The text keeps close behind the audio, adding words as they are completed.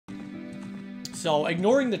So,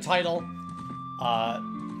 ignoring the title,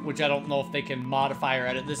 which I don't know if they can modify or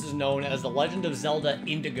edit, this is known as The Legend of Zelda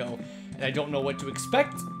INDIGO. And I don't know what to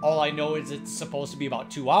expect. All I know is it's supposed to be about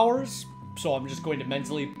 2 hours. So I'm just going to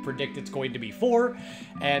mentally predict it's going to be 4.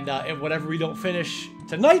 And if whatever we don't finish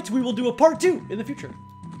tonight, we will do a part 2 in the future.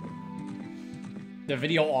 The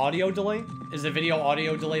video audio delay? Is the video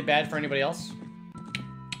audio delay bad for anybody else?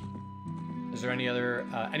 Is there any other,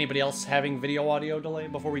 anybody else having video audio delay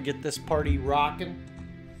before we get this party rocking?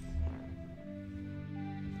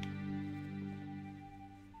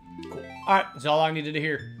 Cool. Alright, that's all I needed to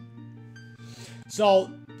hear.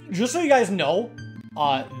 So, just so you guys know,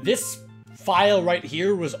 this file right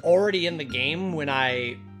here was already in the game when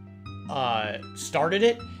I started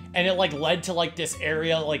it, and it like led to like this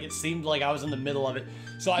area, like it seemed like I was in the middle of it.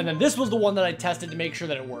 So, and then this was the one that I tested to make sure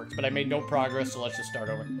that it worked, but I made no progress, so let's just start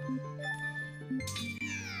over.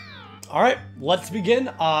 Alright, let's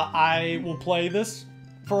begin. I will play this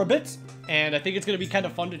for a bit, and I think it's going to be kind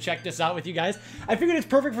of fun to check this out with you guys. I figured it's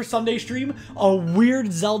perfect for Sunday stream, a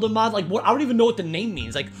weird Zelda mod, like what, I don't even know what the name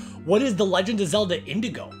means, like what is The Legend of Zelda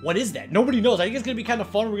INDIGO? What is that? Nobody knows. I think it's going to be kind of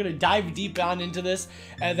fun. We're going to dive deep on into this,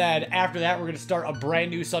 and then after that we're going to start a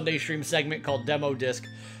brand new Sunday stream segment called Demo Disc.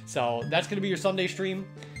 So that's going to be your Sunday stream.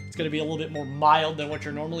 It's going to be a little bit more mild than what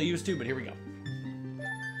you're normally used to, but here we go.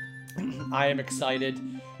 I am excited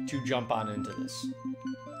to jump on into this.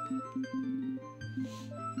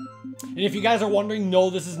 And if you guys are wondering, no,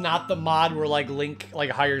 this is not the mod where like Link like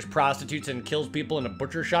hires prostitutes and kills people in a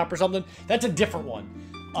butcher shop or something. That's a different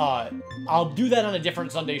one. I'll do that on a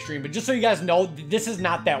different Sunday stream, but just so you guys know, this is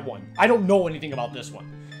not that one. I don't know anything about this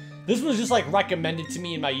one. This was just like recommended to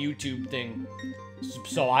me in my YouTube thing.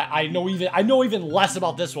 So I know even less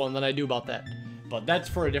about this one than I do about that. But that's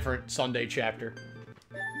for a different Sunday chapter.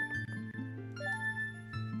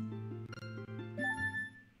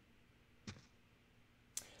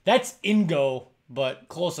 That's Ingo, but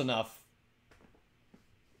close enough.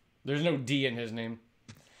 There's no D in his name.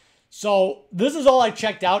 So, this is all I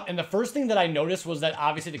checked out, and the first thing that I noticed was that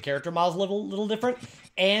obviously the character model's a little different,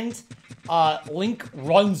 and Link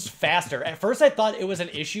runs faster. At first I thought it was an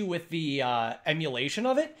issue with the emulation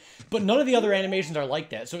of it, but none of the other animations are like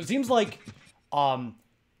that. So it seems like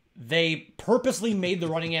they purposely made the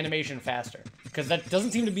running animation faster, because that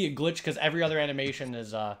doesn't seem to be a glitch, because every other animation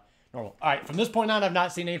is normal. Alright, from this point on, I've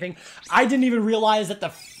not seen anything. I didn't even realize that the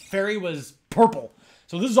fairy was purple.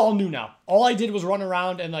 So this is all new now. All I did was run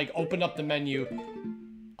around and, like, open up the menu.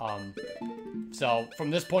 So from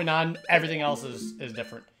this point on, everything else is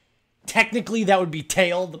different. Technically, that would be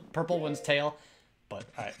tail. The purple one's tail. But,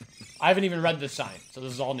 alright. I haven't even read this sign. So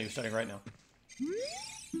this is all new, starting right now.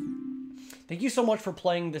 Thank you so much for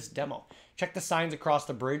playing this demo. Check the signs across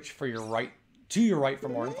the bridge for your right, to your right for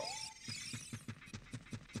more info.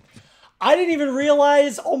 I didn't even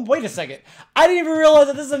realize... Oh, wait a second. I didn't even realize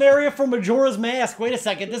that this is an area from Majora's Mask. Wait a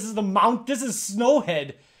second. This is the mount... This is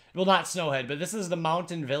Snowhead. Well, not Snowhead, but this is the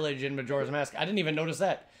mountain village in Majora's Mask. I didn't even notice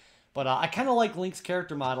that. But I kind of like Link's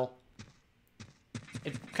character model.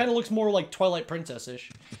 It kind of looks more like Twilight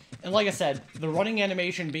Princess-ish. And like I said, the running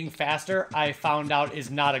animation being faster, I found out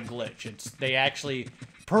is not a glitch. They actually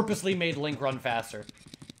purposely made Link run faster.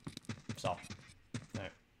 So...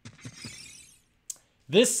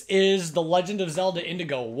 This is The Legend of Zelda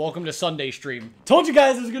INDIGO. Welcome to Sunday stream. Told you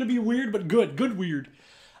guys it was going to be weird, but good. Good weird.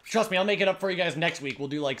 Trust me, I'll make it up for you guys next week. We'll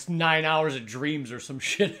do like 9 hours of dreams or some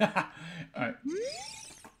shit. Alright.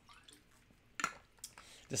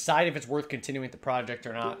 Decide if it's worth continuing the project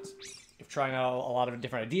or not. If trying out a lot of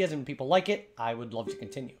different ideas and people like it, I would love to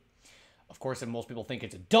continue. Of course, if most people think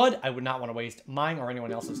it's a dud, I would not want to waste mine or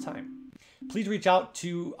anyone else's time. Please reach out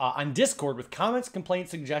to on Discord with comments,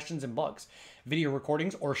 complaints, suggestions, and bugs. Video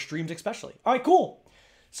recordings or streams especially. Alright, cool.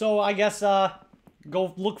 So I guess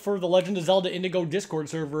go look for the Legend of Zelda INDIGO Discord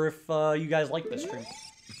server if you guys like this stream.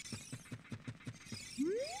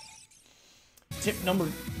 Tip number...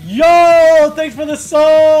 Yo! Thanks for the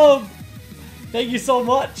sub! Thank you so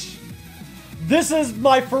much. This is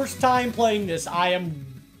my first time playing this. I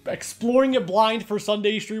am exploring it blind for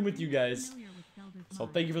Sunday stream with you guys. So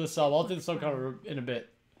thank you for the sub. I'll do the sub cover in a bit.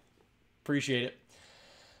 Appreciate it.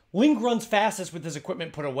 Link runs fastest with his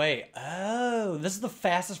equipment put away. Oh, this is the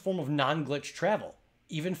fastest form of non-glitch travel.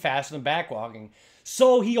 Even faster than backwalking.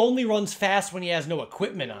 So he only runs fast when he has no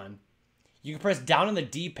equipment on. You can press down on the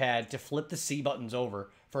D-pad to flip the C buttons over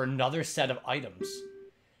for another set of items.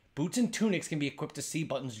 Boots and tunics can be equipped to C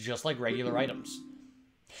buttons just like regular items.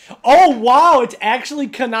 Oh, wow! It's actually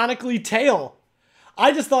canonically Tail.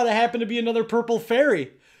 I just thought it happened to be another purple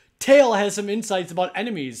fairy. Tail has some insights about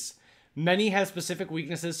enemies. Many have specific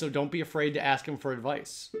weaknesses, so don't be afraid to ask him for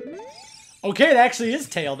advice. Okay, it actually is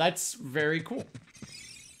tail. That's very cool.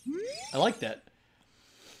 I like that.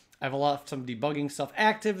 I have some debugging stuff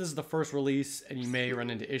active. This is the first release, and you may run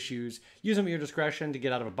into issues. Use them at your discretion to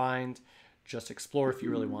get out of a bind. Just explore if you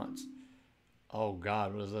really want. Oh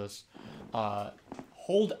God, what is this?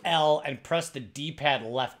 Hold L and press the D-pad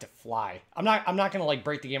left to fly. I'm not gonna like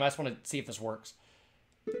break the game. I just want to see if this works.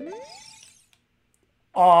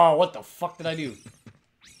 Oh, what the fuck did I do?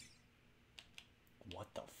 What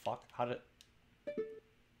the fuck? How did?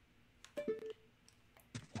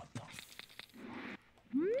 What the?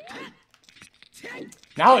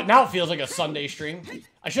 Now it feels like a Sunday stream.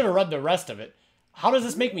 I should have read the rest of it. How does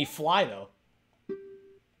this make me fly though?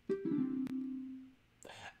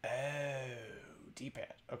 Oh,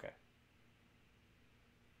 D-pad. Okay.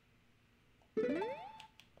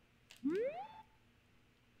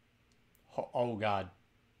 Oh God.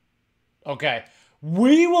 Okay.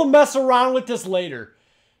 We will mess around with this later.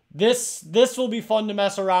 This will be fun to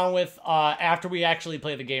mess around with after we actually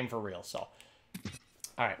play the game for real. So,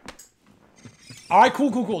 all right. All right,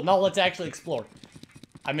 cool. Now let's actually explore.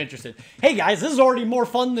 I'm interested. Hey guys, this is already more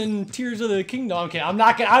fun than Tears of the Kingdom. Okay, I'm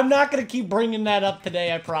not gonna keep bringing that up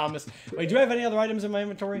today. I promise. Wait, do I have any other items in my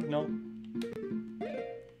inventory? No. All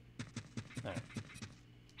right.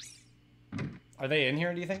 Are they in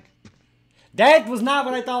here? Do you think? That was not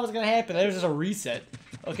what I thought was gonna happen. That was just a reset.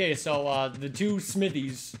 Okay, so the two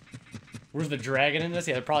smithies. Where's the dragon in this?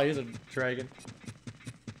 Yeah, there probably is a dragon.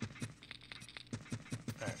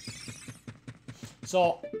 Alright.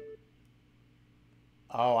 So.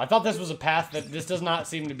 Oh, I thought this was a path. This does not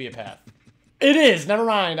seem to be a path. It is! Never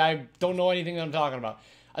mind. I don't know anything that I'm talking about.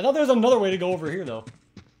 I thought there was another way to go over here, though.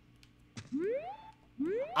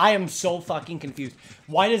 I am so fucking confused.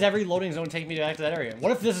 Why does every loading zone take me back to that area?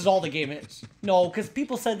 What if this is all the game is? No, because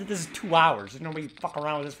people said that this is 2 hours. There's nobody fuck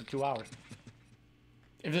around with this for 2 hours.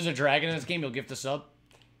 If there's a dragon in this game, you'll gift a sub.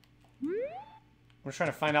 We're trying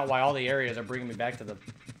to find out why all the areas are bringing me back to the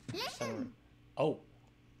center. Oh.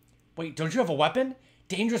 Wait, don't you have a weapon?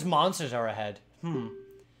 Dangerous monsters are ahead.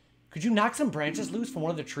 Could you knock some branches loose from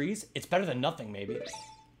one of the trees? It's better than nothing, maybe.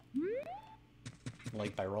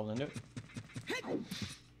 Like by rolling into it.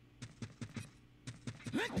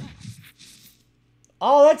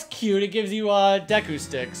 Oh, that's cute. It gives you Deku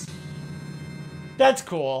sticks. That's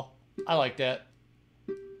cool. I like that.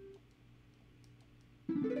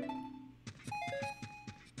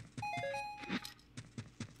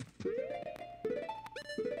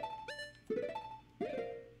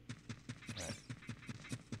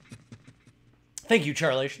 Thank you,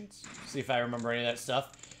 Charlations. See if I remember any of that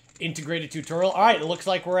stuff. Integrated tutorial. Alright, it looks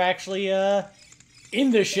like we're actually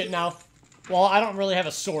in this shit now. Well, I don't really have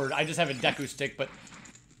a sword. I just have a Deku stick, but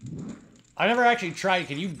I never actually tried.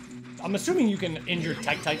 Can you... I'm assuming you can injure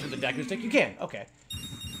tech types with a Deku stick. You can. Okay.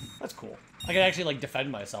 That's cool. I can actually, like,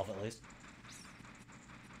 defend myself, at least.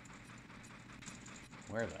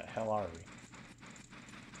 Where the hell are we?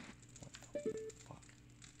 What the fuck?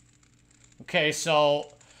 Okay,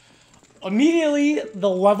 so... Immediately, the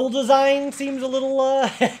level design seems a little,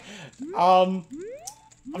 I'm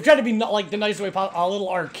trying to be not like the nicest way possible, a little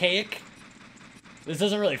archaic. This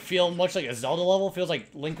doesn't really feel much like a Zelda level. It feels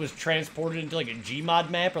like Link was transported into like a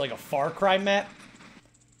Gmod map or like a Far Cry map.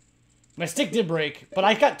 My stick did break, but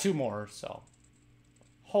I got 2 more, so.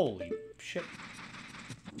 Holy shit.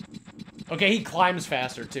 Okay, he climbs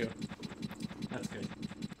faster, too. That's good.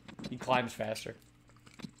 He climbs faster.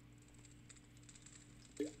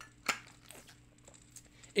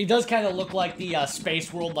 It does kind of look like the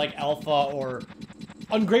Space World, like Alpha or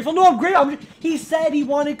Ungrateful. No, I'm great. He said he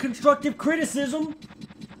wanted constructive criticism.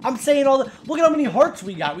 I'm saying all the. Look at how many hearts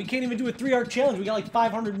we got. We can't even do a 3-heart challenge. We got like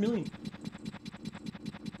 500 million.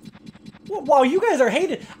 Wow, you guys are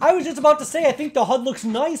hated. I was just about to say, I think the HUD looks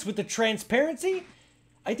nice with the transparency.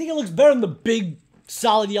 I think it looks better than the big,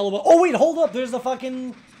 solid yellow one. Oh, wait, hold up. There's the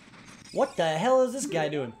fucking... What the hell is this guy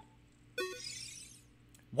doing?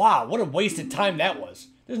 Wow, what a wasted time that was.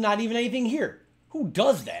 There's not even anything here. Who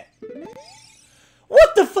does that?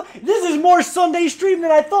 What the fuck? This is more Sunday stream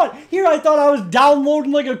than I thought. Here I thought I was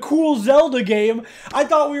downloading like a cool Zelda game. I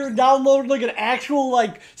thought we were downloading like an actual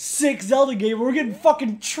like sick Zelda game. We're getting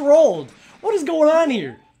fucking trolled. What is going on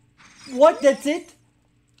here? What? That's it?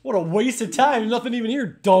 What a waste of time. Nothing even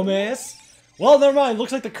here, dumbass. Well, never mind.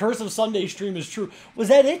 Looks like the curse of Sunday stream is true. Was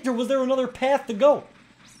that it, or was there another path to go?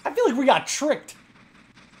 I feel like we got tricked.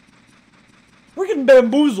 We're getting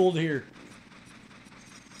bamboozled here.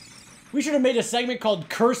 We should have made a segment called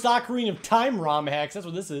Cursed Ocarina of Time ROM hacks. That's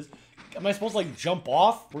what this is. Am I supposed to, like, jump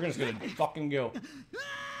off? We're just gonna fucking go.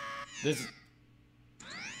 This...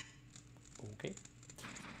 Okay.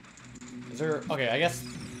 Is there... Okay, I guess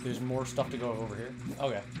There's more stuff to go over here.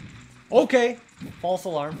 Okay. Okay. False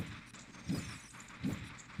alarm.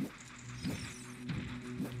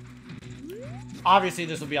 Obviously,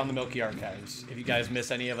 this will be on the Milky Archives. If you guys miss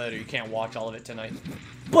any of it or you can't watch all of it tonight.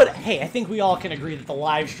 But hey, I think we all can agree that the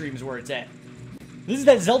live stream is where it's at. This is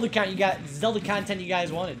that Zelda content you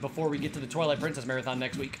guys wanted before we get to the Twilight Princess Marathon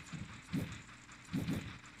next week.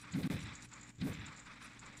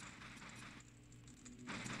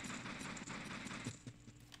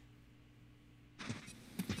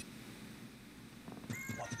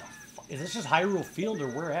 What the fuck? Is this just Hyrule Field or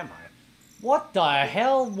where am I? What the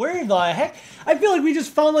hell? Where the heck? I feel like we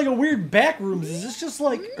just found like a weird back rooms. Is this just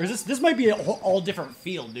like, or is this might be an all different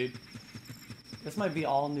field, dude. This might be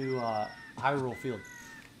all new Hyrule Field.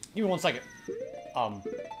 Give me 1 second. I'm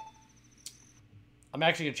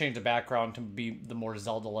actually gonna change the background to be the more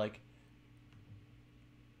Zelda-like.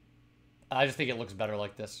 I just think it looks better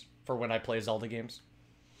like this for when I play Zelda games.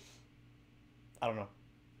 I don't know.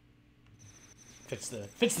 Fits the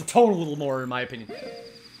tone a little more in my opinion.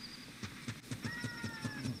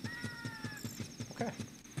 Okay.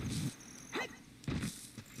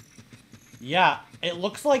 Yeah, it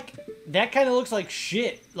looks like that kind of looks like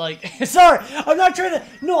shit. Like, sorry, I'm not trying to.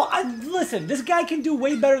 No, listen. This guy can do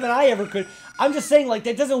way better than I ever could. I'm just saying, like,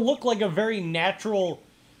 that doesn't look like a very natural.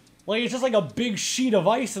 Like, it's just like a big sheet of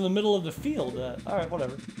ice in the middle of the field. All right,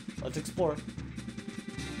 whatever. Let's explore.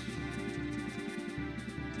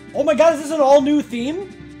 Oh my God, is this an all new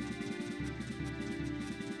theme?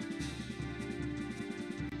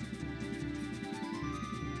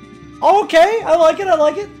 Okay, I like it. I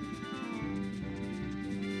like it.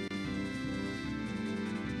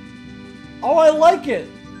 Oh, I like it.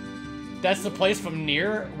 That's the place from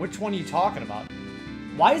near? Which one are you talking about?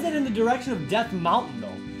 Why is that in the direction of Death Mountain,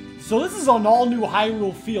 though? So this is an all-new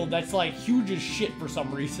Hyrule Field that's, like, huge as shit for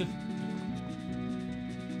some reason.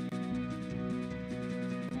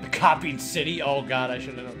 The copied city? Oh, God, I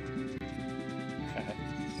should have known. Okay.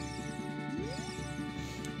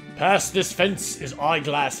 Past this fence is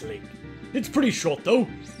Eyeglass Lake. It's pretty short, though.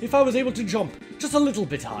 If I was able to jump just a little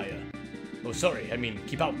bit higher. Oh, sorry, I mean,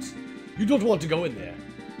 keep out. You don't want to go in there.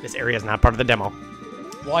 This area is not part of the demo.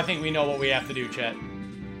 Well, I think we know what we have to do, chat.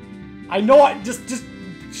 I know just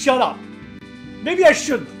shut up. Maybe I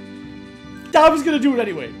shouldn't. I was gonna do it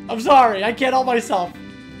anyway. I'm sorry, I can't help myself.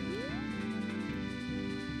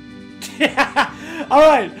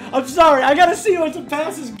 Alright, I'm sorry. I gotta see what's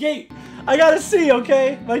past this gate. I gotta see,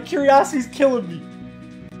 okay? My curiosity's killing me.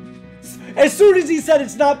 As soon as he said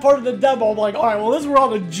it's not part of the demo, I'm like, alright, well, this is where all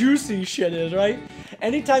the juicy shit is, right?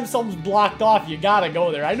 Anytime something's blocked off, you gotta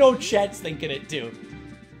go there. I know chat's thinking it too.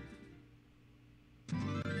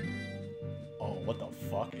 Oh, what the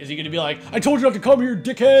fuck? Is he gonna be like, I told you not to come here,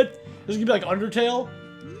 dickhead? Is he gonna be like Undertale?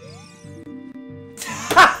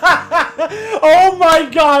 Oh my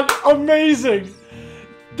God, amazing.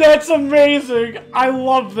 That's amazing. I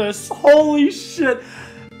love this. Holy shit.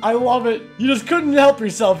 I love it. You just couldn't help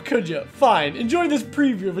yourself, could you? Fine. Enjoy this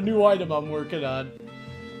preview of a new item I'm working on.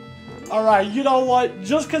 Alright, you know what?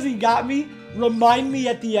 Just because he got me, remind me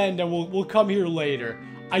at the end and we'll come here later.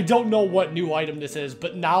 I don't know what new item this is,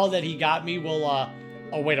 but now that he got me, we'll,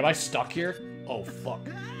 Oh, wait, am I stuck here? Oh, fuck.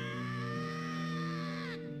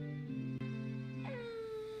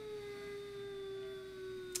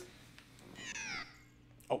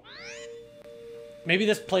 Oh. Maybe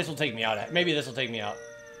this place will take me out. Maybe this will take me out.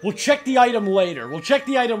 We'll check the item later. We'll check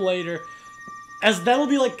the item later. As that'll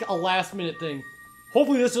be like a last minute thing.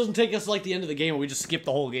 Hopefully this doesn't take us like the end of the game and we just skip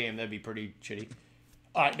the whole game. That'd be pretty shitty.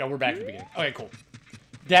 Alright, no, we're back to the beginning. Okay, cool.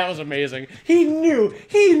 That was amazing. He knew,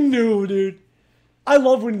 dude. I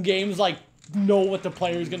love when games like know what the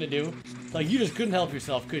player's gonna do. Like, you just couldn't help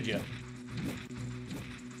yourself, could you?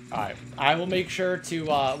 Alright, I will make sure to,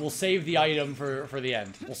 we'll save the item for the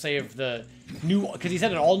end. We'll save the new, because he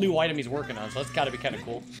said an all-new item he's working on, so that's gotta be kind of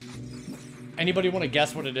cool. Anybody want to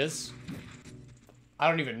guess what it is? I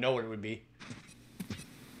don't even know what it would be.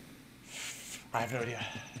 I have no idea.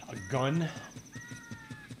 A gun?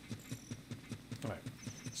 Alright.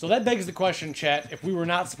 So that begs the question, chat, if we were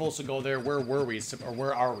not supposed to go there, where were we, or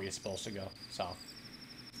where are we supposed to go? So.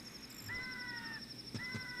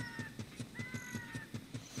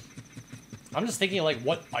 I'm just thinking, like,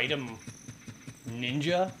 what item?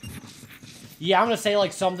 Ninja? Yeah, I'm gonna say,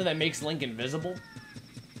 like, something that makes Link invisible.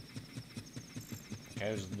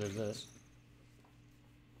 Okay, there's this.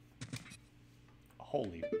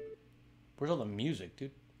 Holy... Where's all the music, dude?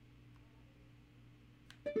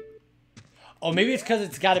 Oh, maybe it's because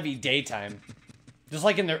it's got to be daytime. Just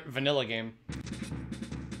like in the vanilla game.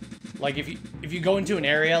 Like, if you go into an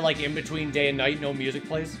area, like, in between day and night, no music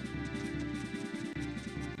plays.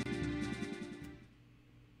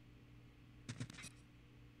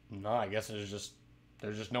 No, I guess there's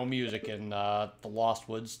just no music in the Lost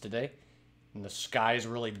Woods today. And the sky's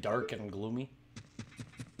really dark and gloomy.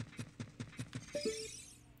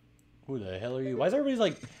 Who the hell are you? Why is everybody's,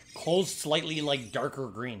 like, clothes slightly, like, darker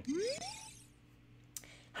green?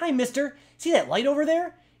 Hi, mister. See that light over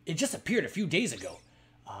there? It just appeared a few days ago.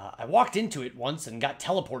 I walked into it once and got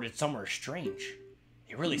teleported somewhere strange.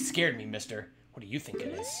 It really scared me, mister. What do you think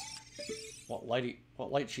it is?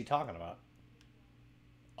 What light's she talking about?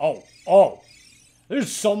 Oh.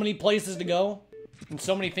 There's so many places to go. And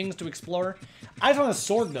so many things to explore. I just want a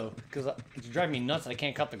sword, though. Because it's driving me nuts that I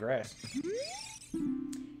can't cut the grass.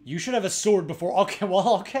 You should have a sword before...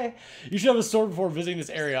 Okay. You should have a sword before visiting this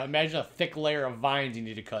area. Imagine a thick layer of vines you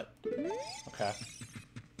need to cut. Okay.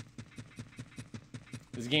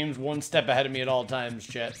 This game's one step ahead of me at all times,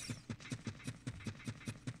 chat.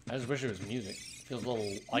 I just wish it was music. Feels a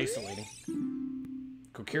little isolating.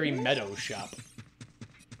 Kokiri Meadow Shop.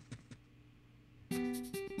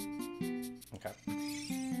 Okay.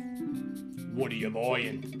 What are you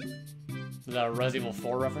buying? Is that a Resident Evil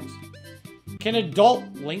 4 reference? Can adult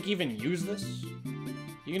Link even use this?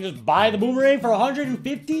 You can just buy the boomerang for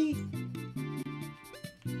 150?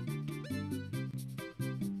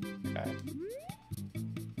 Okay.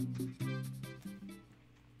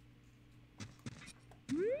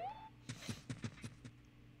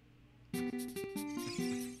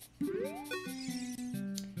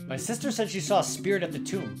 My sister said she saw a spirit at the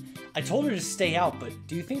tomb. I told her to stay out, but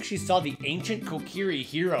do you think she saw the ancient Kokiri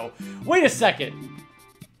hero? Wait a second!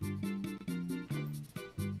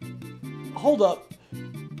 Hold up.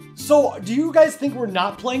 So, do you guys think we're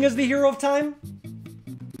not playing as the hero of time?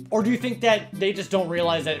 Or do you think that they just don't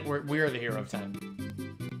realize that we're the hero of time?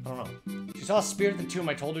 I don't know. She saw a spirit at the tomb.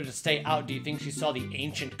 I told her to stay out. Do you think she saw the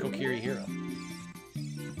ancient Kokiri hero?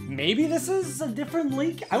 Maybe this is a different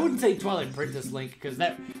Link? I wouldn't say Twilight Princess Link, because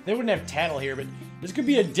they wouldn't have Tattle here, but this could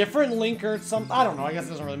be a different Link or something. I don't know. I guess it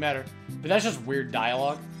doesn't really matter. But that's just weird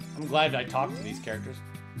dialogue. I'm glad I talked to these characters.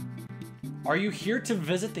 Are you here to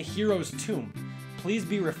visit the hero's tomb? Please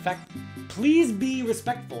be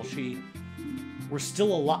respectful. We're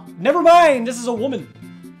still alive. Never mind. This is a woman.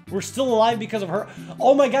 We're still alive because of her.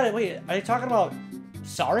 Oh my god. Wait. Are they talking about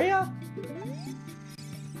Saria?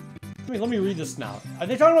 Let me read this now. Are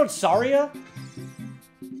they talking about Saria?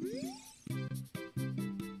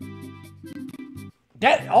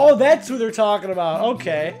 That's who they're talking about.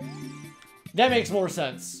 Okay. That makes more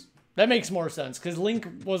sense. That makes more sense, because Link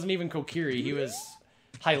wasn't even Kokiri. He was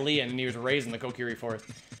Hylian, and he was raised in the Kokiri Forest.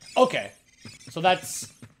 Okay. So that's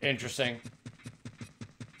interesting.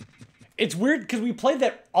 It's weird, because we played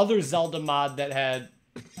that other Zelda mod that had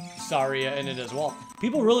Saria in it as well.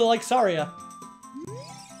 People really like Saria.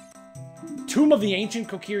 Tomb of the ancient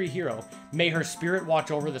Kokiri hero. May her spirit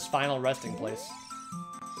watch over this final resting place.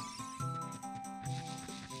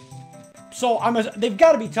 So, they've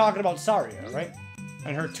got to be talking about Saria, right?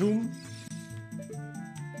 And her tomb?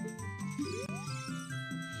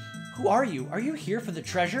 Who are you? Are you here for the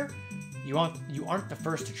treasure? You aren't the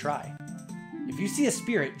first to try. If you see a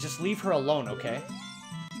spirit, just leave her alone, okay?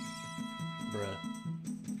 Bruh.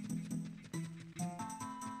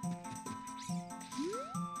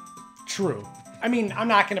 True. I mean, I'm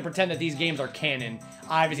not gonna pretend that these games are canon.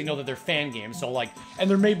 I obviously know that they're fan games, so like, and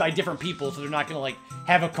they're made by different people, so they're not gonna like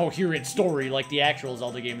have a coherent story like the actual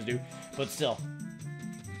Zelda games do. But still.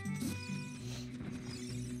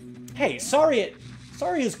 Hey, Saria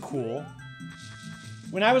is cool.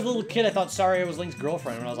 When I was a little kid, I thought Saria was Link's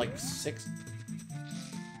girlfriend when I was like 6.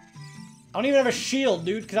 I don't even have a shield,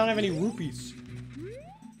 dude, because I don't have any rupees.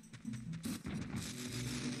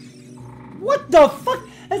 What the fuck?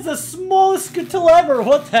 That's the smallest Skittle ever.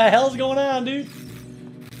 What the hell's going on, dude?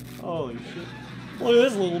 Holy shit. Look at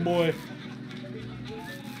this little boy.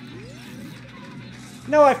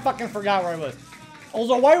 No, I fucking forgot where I was.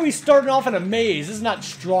 Also, why are we starting off in a maze? This is not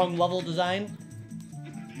strong level design.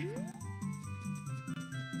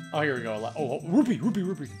 Oh, here we go. Oh, rupee.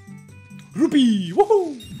 Rupee,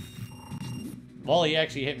 woohoo! Well, he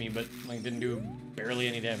actually hit me, but like didn't do barely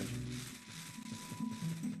any damage.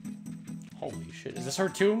 Holy shit, is this her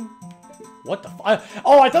tomb? What the f-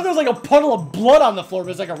 Oh, I thought there was like a puddle of blood on the floor,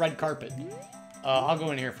 but it's like a red carpet. I'll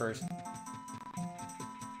go in here first.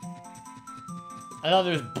 I thought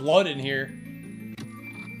there was blood in here.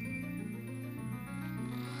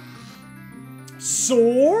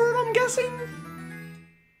 Sword, I'm guessing?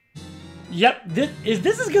 Yep,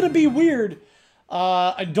 this is gonna be weird.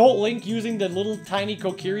 Adult Link using the little tiny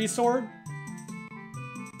Kokiri sword?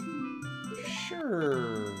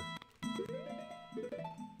 Sure.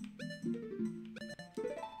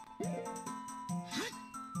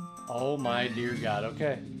 Oh my dear god,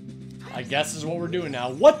 okay. I guess is what we're doing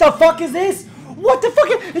now. What the fuck is this? What the fuck?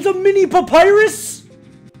 It's a mini papyrus?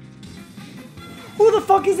 Who the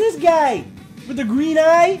fuck is this guy? With the green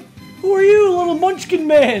eye? Who are you, little munchkin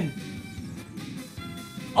man?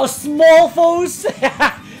 A small foes?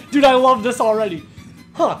 Dude, I love this already.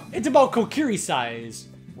 Huh, it's about Kokiri size.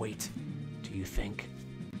 Wait, do you think?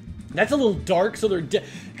 That's a little dark, so they're dead.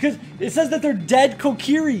 Because it says that they're dead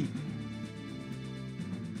Kokiri.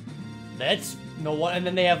 That's no one. And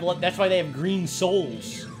then they have, that's why they have green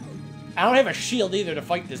souls. I don't have a shield either to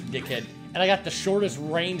fight this dickhead. And I got the shortest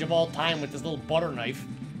range of all time with this little butter knife.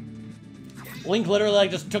 Link literally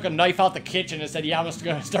like just took a knife out the kitchen and said, yeah, I'm just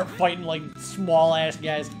gonna start fighting like small ass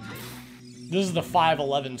guys. This is the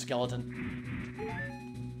 5'11" skeleton.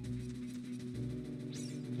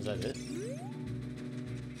 Is that it?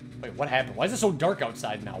 Wait, what happened? Why is it so dark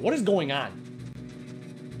outside now? What is going on?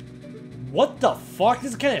 What the fuck?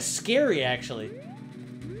 This is kind of scary, actually.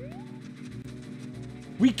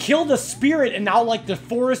 We killed the spirit and now, like, the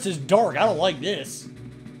forest is dark. I don't like this.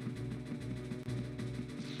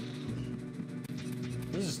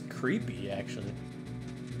 This is creepy, actually.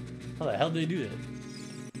 How the hell did they do that?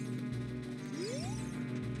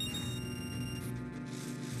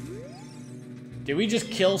 Did we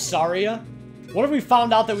just kill Saria? What if we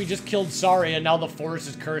found out that we just killed Saria and now the forest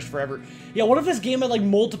is cursed forever? Yeah, what if this game had, like,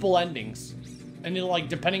 multiple endings? And then, like,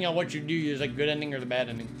 depending on what you do, there's, like, good ending or the bad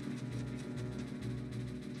ending.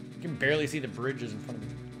 You can barely see the bridges in front of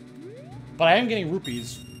me. But I am getting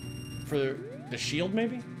rupees for the shield,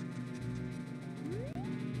 maybe?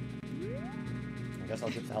 I guess I'll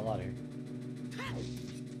get the hell out of here.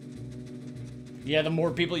 Yeah, the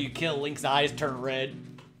more people you kill, Link's eyes turn red.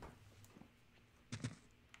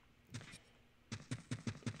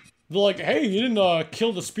 They're like, hey, you didn't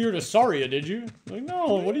kill the spirit of Saria, did you? Like,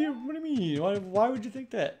 no, what do you mean? Why would you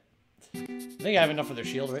think that? I think I have enough for their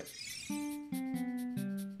shield, right?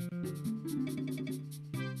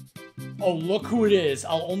 Oh, look who it is.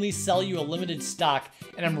 I'll only sell you a limited stock,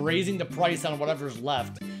 and I'm raising the price on whatever's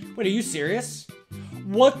left. Wait, are you serious?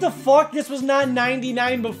 What the fuck? This was not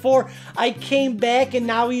 99 before. I came back, and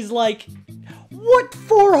now he's like, what,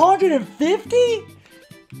 450?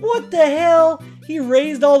 What the hell? He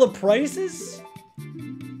raised all the prices?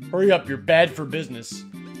 Hurry up, you're bad for business.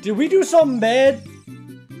 Did we do something bad?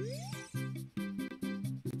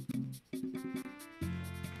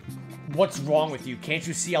 What's wrong with you? Can't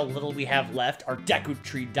you see how little we have left? Our Deku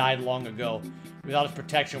Tree died long ago. Without its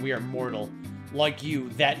protection, we are mortal. Like you,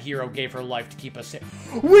 that hero gave her life to keep us safe.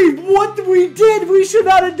 Wait, what? We did? We should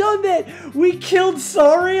not have done that! We killed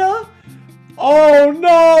Saria? Oh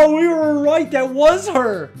no, we were right, that was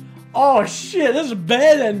her! Oh shit, this is a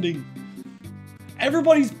bad ending.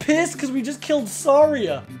 Everybody's pissed because we just killed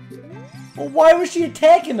Saria. Well, why was she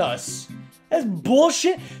attacking us? That's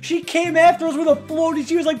bullshit. She came after us with a floaty.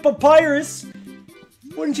 She was like Papyrus.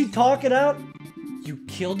 Wouldn't she talk it out? You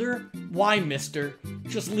killed her? Why, mister?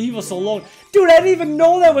 Just leave us alone. Dude, I didn't even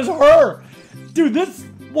know that was her. Dude, this...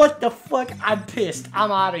 What the fuck? I'm pissed.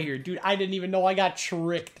 I'm out of here. Dude, I didn't even know I got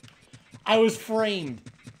tricked. I was framed.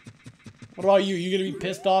 What about you? You gonna be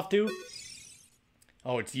pissed off too?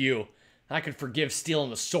 Oh, it's you. I could forgive stealing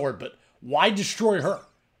the sword, but why destroy her?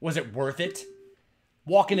 Was it worth it?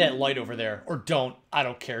 Walk in that light over there. Or don't. I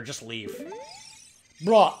don't care. Just leave.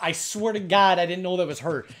 Bruh, I swear to God, I didn't know that was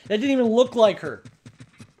her. That didn't even look like her.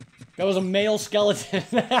 That was a male skeleton.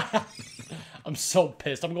 I'm so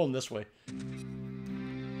pissed. I'm going this way.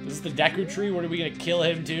 This is the Deku Tree? What, are we gonna kill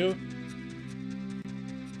him too?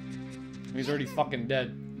 He's already fucking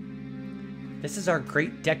dead. This is our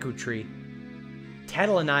great Deku Tree.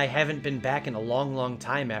 Tattle and I haven't been back in a long, long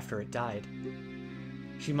time after it died.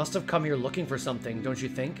 She must have come here looking for something, don't you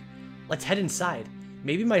think? Let's head inside.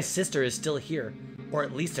 Maybe my sister is still here, or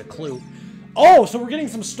at least a clue. Oh, so we're getting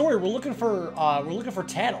some story. We're looking for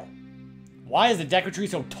Tattle. Why is the Deku Tree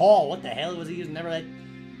so tall? What the hell was he using? Never that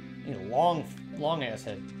long ass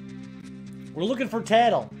head. We're looking for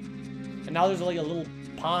Tattle, and now there's like a little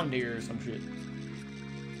pond here or some shit.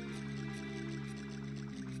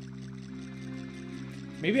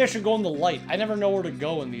 Maybe I should go in the light. I never know where to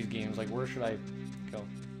go in these games. Like, where should I go?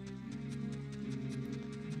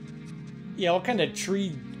 Yeah, what kind of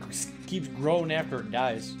tree keeps growing after it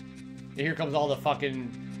dies? And here comes all the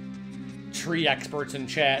fucking tree experts in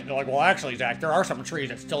chat. They're like, well, actually, Zach, there are some trees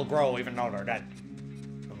that still grow even though they're dead.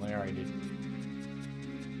 I'm like, alright, dude.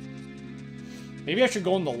 Maybe I should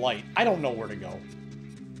go in the light. I don't know where to go.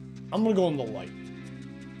 I'm gonna go in the light.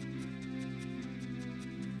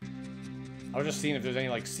 I was just seeing if there's any,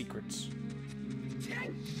 like, secrets.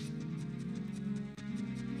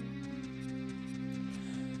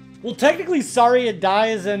 Well, technically, Saria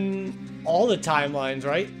dies and all the timelines,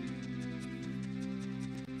 right?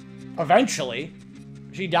 Eventually.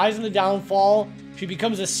 She dies in the downfall. She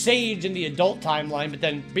becomes a sage in the adult timeline, but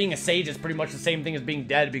then being a sage is pretty much the same thing as being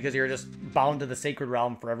dead because you're just bound to the sacred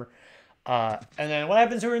realm forever. And then what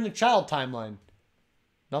happens to her in the child timeline?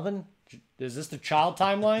 Nothing? Is this the child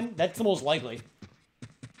timeline? That's the most likely.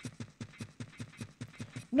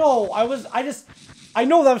 No, I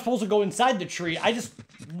know that I'm supposed to go inside the tree. I just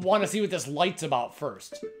want to see what this light's about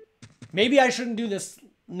first. Maybe I shouldn't do this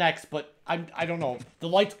next, but I don't know. The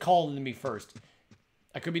light's calling to me first.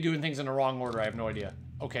 I could be doing things in the wrong order. I have no idea.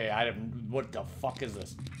 Okay, what the fuck is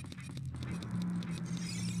this?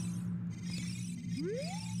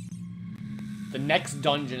 The next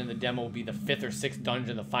dungeon in the demo will be the 5th or 6th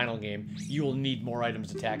dungeon in the final game. You will need more items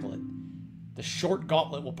to tackle it. The short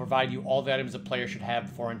gauntlet will provide you all the items a player should have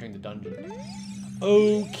before entering the dungeon.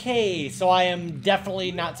 Okay, so I am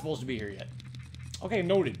definitely not supposed to be here yet. Okay,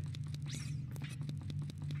 noted.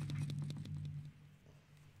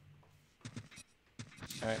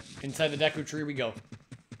 Alright, inside the Deku tree we go.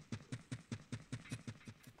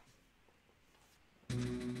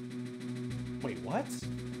 Wait, what?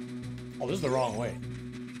 Oh, this is the wrong way.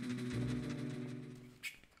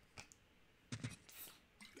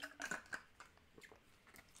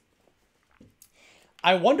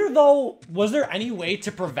 I wonder, though, was there any way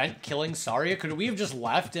to prevent killing Saria? Could we have just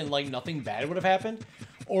left and, like, nothing bad would have happened?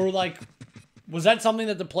 Or, like, was that something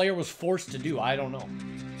that the player was forced to do? I don't know.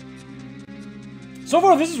 So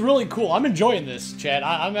far, this is really cool. I'm enjoying this, chat.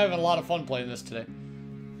 I'm having a lot of fun playing this today.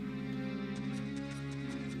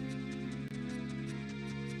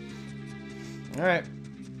 Alright.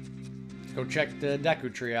 Let's go check the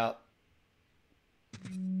Deku tree out.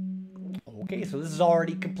 Okay, so this is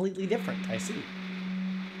already completely different. I see.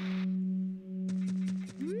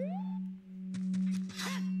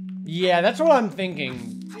 Yeah, that's what I'm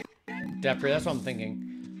thinking, Depre. That's what I'm thinking.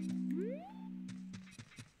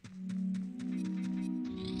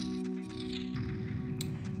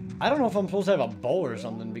 I don't know if I'm supposed to have a bow or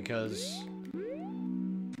something because...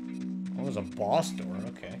 Oh, there's a boss door.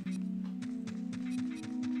 Okay.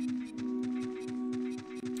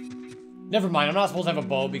 Never mind. I'm not supposed to have a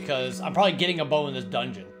bow because I'm probably getting a bow in this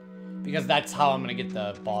dungeon. Because that's how I'm going to get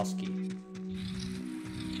the boss key.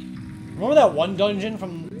 Remember that one dungeon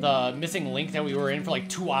from the Missing Link that we were in for like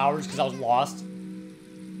 2 hours because I was lost?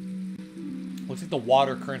 Looks like the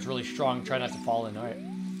water current's really strong. Try not to fall in. Alright.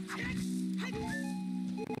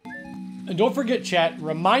 And don't forget, chat,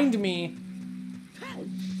 remind me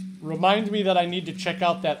that I need to check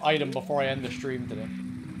out that item before I end the stream today.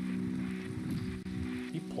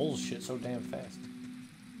 He pulls shit so damn fast.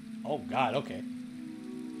 Oh god, okay.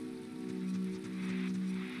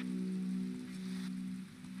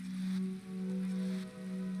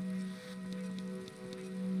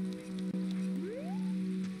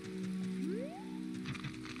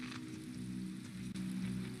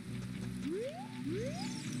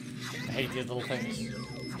 I hate these little things.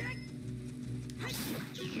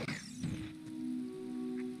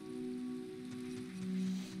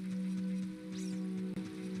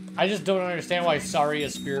 I just don't understand why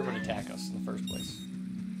Saria's spirit would attack us in the first place.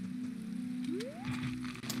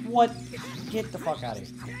 What? Get the fuck out of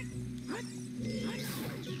here.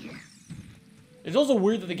 It's also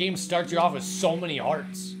weird that the game starts you off with so many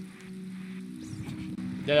hearts.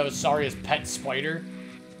 That was Saria's pet spider.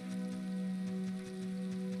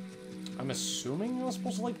 I'm assuming I was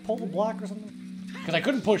supposed to, like, pull the block or something? Because I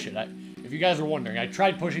couldn't push it. If you guys are wondering, I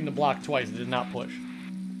tried pushing the block twice. It did not push.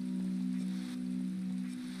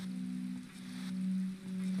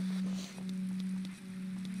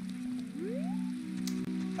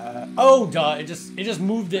 Oh, duh. It just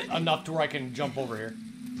moved it enough to where I can jump over here.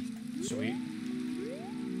 Sweet.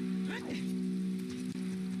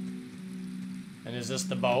 And is this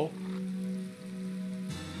the bow?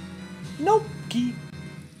 Nope. Key.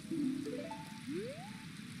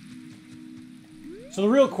 So the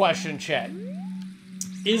real question, chat,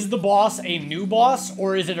 is the boss a new boss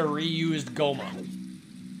or is it a reused Goma?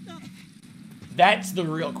 That's the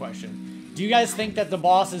real question. Do you guys think that the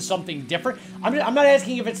boss is something different? I'm not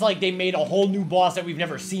asking if it's like they made a whole new boss that we've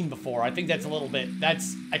never seen before. I think that's a little bit,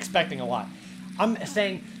 that's expecting a lot. I'm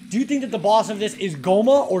saying, do you think that the boss of this is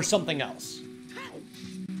Goma or something else?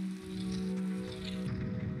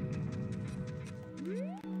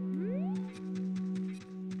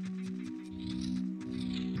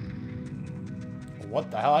 What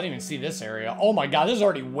the hell? I didn't even see this area. Oh my god, this is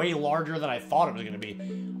already way larger than I thought it was going to be.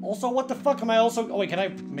 Also, what the fuck am I also... Oh wait, can I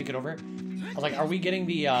make it over here? I was like, are we getting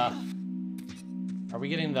the,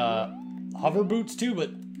 hover boots too?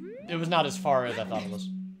 But it was not as far as I thought it was.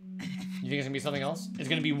 You think it's gonna be something else? It's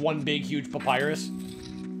gonna be one big, huge papyrus?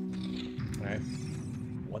 Alright.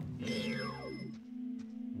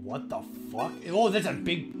 What the fuck? Oh, that's a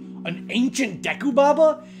big... An ancient Deku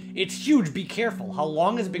Baba? It's huge, be careful. How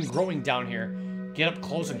long has it been growing down here? Get up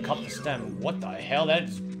close and cut the stem. What the hell? That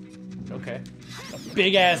is... Okay. A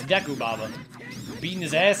big-ass Deku Baba. Beating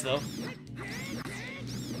his ass, though.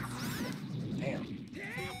 Damn.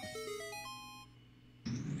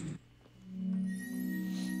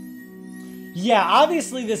 Yeah,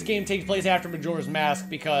 obviously this game takes place after Majora's Mask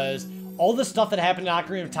because all the stuff that happened in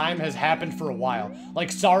Ocarina of Time has happened for a while.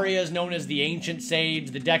 Like, Saria is known as the Ancient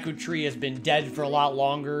Sage. The Deku Tree has been dead for a lot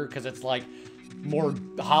longer because it's, like, more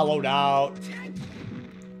hollowed out.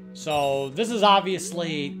 So, this is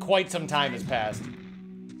obviously quite some time has passed.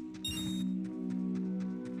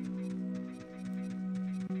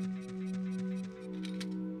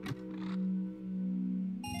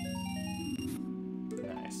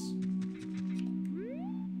 Nice.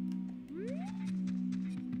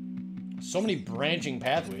 So many branching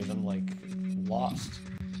pathways, I'm, like, lost.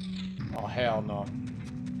 Oh, hell no.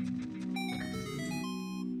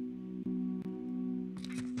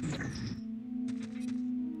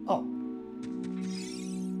 Oh.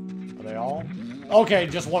 Are they all? Okay,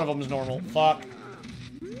 just one of them is normal. Fuck.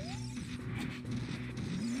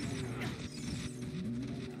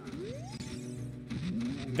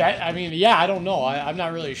 That, I mean, yeah, I don't know. I'm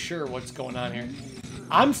not really sure what's going on here.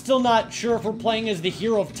 I'm still not sure if we're playing as the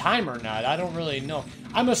hero of time or not. I don't really know.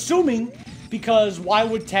 I'm assuming, because why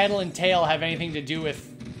would Tattle and Tail have anything to do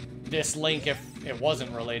with this Link if it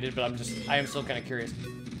wasn't related? But I am still kind of curious.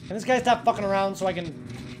 Can this guy stop fucking around so I can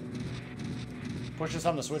push this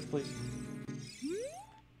on the Switch, please?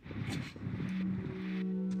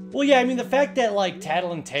 Well, yeah, I mean, the fact that, like,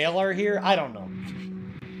 Tattle and Tail are here, I don't know.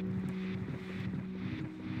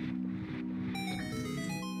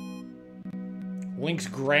 Link's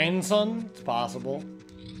grandson? It's possible.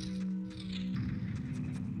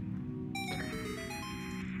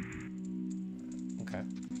 Okay.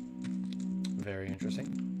 Very interesting.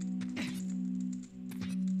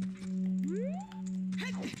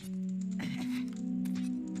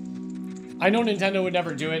 I know Nintendo would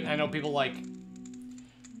never do it. I know people like...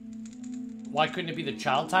 Why couldn't it be the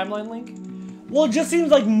child timeline Link? Well, it just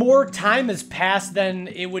seems like more time has passed than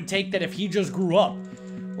it would take that if he just grew up.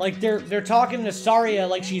 Like, they're talking to Saria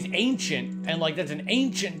like she's ancient, and like, that's an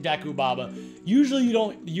ancient Deku Baba. Usually you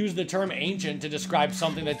don't use the term ancient to describe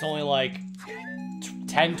something that's only like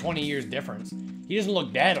 10, 20 years difference. He doesn't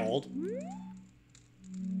look that old.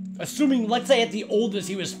 Assuming, let's say at the oldest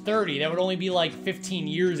he was 30, that would only be like 15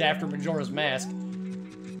 years after Majora's Mask.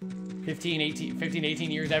 15, 18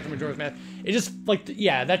 years after Majora's Mask. It just, like,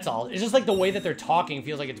 yeah, that's all. It's just like the way that they're talking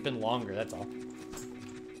feels like it's been longer, that's all.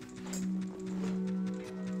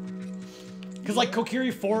 Because, like,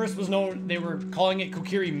 Kokiri Forest was known, they were calling it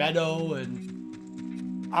Kokiri Meadow,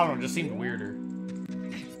 and I don't know, it just seemed weirder.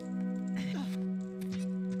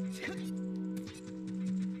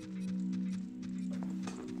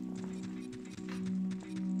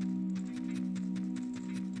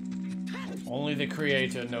 Only the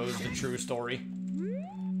creator knows the true story.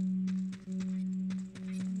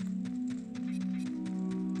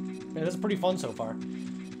 Man, this is pretty fun so far.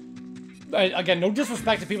 Again, no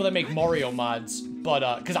disrespect to people that make Mario mods,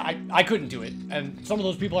 but, because I couldn't do it, and some of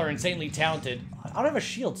those people are insanely talented. I don't have a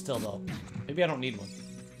shield still, though. Maybe I don't need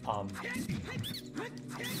one.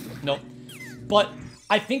 Nope. But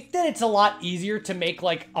I think that it's a lot easier to make,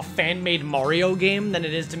 like, a fan-made Mario game than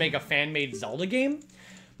it is to make a fan-made Zelda game.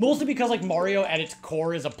 Mostly because, like, Mario at its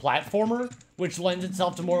core is a platformer, which lends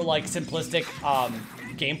itself to more, like, simplistic,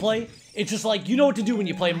 gameplay. It's just like, you know what to do when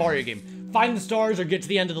you play a Mario game. Find the stars or get to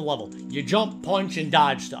the end of the level. You jump, punch, and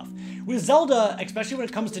dodge stuff. With Zelda, especially when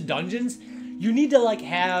it comes to dungeons, you need to, like,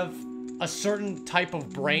 have a certain type of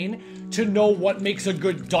brain to know what makes a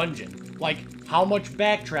good dungeon. Like, how much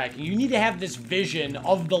backtracking. You need to have this vision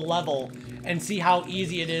of the level and see how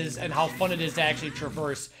easy it is and how fun it is to actually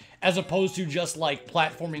traverse, as opposed to just, like,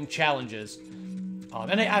 platforming challenges.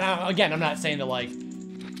 And again, I'm not saying that, like,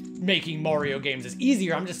 making Mario games is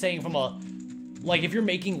easier. I'm just saying from a... Like, if you're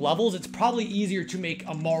making levels, it's probably easier to make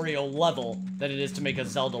a Mario level than it is to make a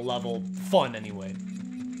Zelda level fun, anyway.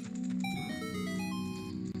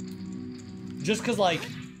 Just because, like,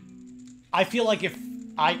 I feel like if...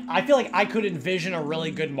 I feel like I could envision a really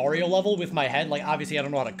good Mario level with my head. Like, obviously, I don't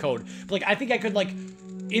know how to code. But, like, I think I could, like,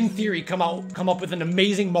 in theory, come up with an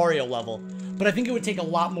amazing Mario level. But I think it would take a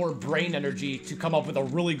lot more brain energy to come up with a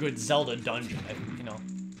really good Zelda dungeon, you know?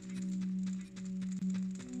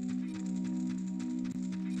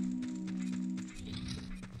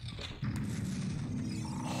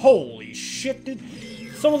 Holy shit, dude.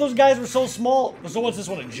 Some of those guys were so small. So what's this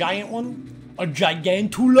one, a giant one? A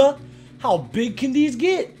gigantula? How big can these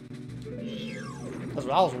get? That's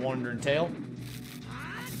what I was wondering, Tail.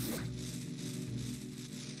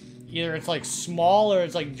 Either it's like small or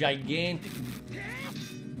it's like gigantic.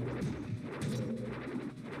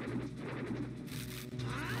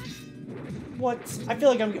 What? I feel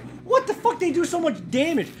like I'm... What the fuck? They do so much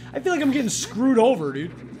damage. I feel like I'm getting screwed over,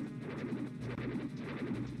 dude.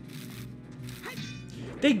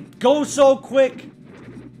 They go so quick.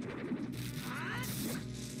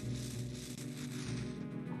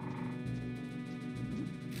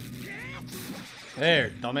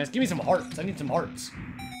 There, dumbass. Give me some hearts. I need some hearts.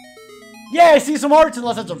 Yeah, I see some hearts,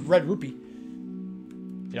 unless that's a red rupee.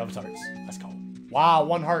 Yeah, it's hearts. Let's go. Wow,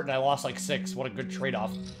 1 heart and I lost like 6. What a good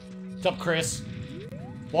trade-off. What's up, Chris?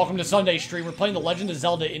 Welcome to Sunday stream. We're playing The Legend of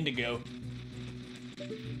Zelda INDIGO.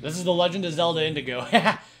 This is The Legend of Zelda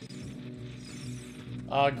INDIGO.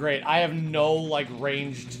 Great. I have no, like,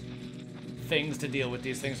 ranged things to deal with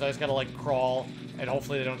these things, so I just gotta, like, crawl, and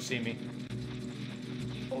hopefully they don't see me.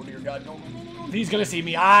 Oh, dear God. No, no, no, no, no. He's gonna see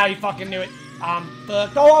me. I fucking knew it. I'm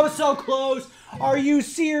fucked. Oh, I was so close. Are you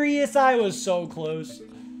serious? I was so close.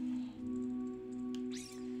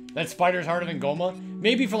 That spider's harder than Goma?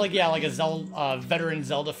 Maybe for, like, yeah, like a Zelda, veteran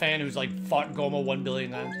Zelda fan who's, like, fought Goma 1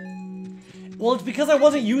 billion times. Well, it's because I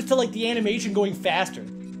wasn't used to, like, the animation going faster.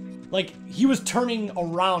 Like, he was turning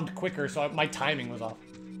around quicker, so my timing was off.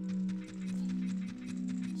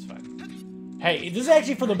 It's fine. Hey, this is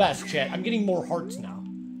actually for the best, chat. I'm getting more hearts now.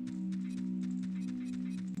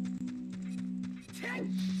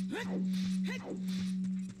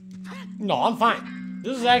 No, I'm fine.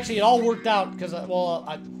 This is actually, it all worked out, because, well,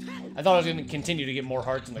 I thought I was going to continue to get more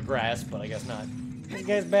hearts in the grass, but I guess not. This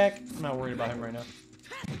guy's back. I'm not worried about him right now.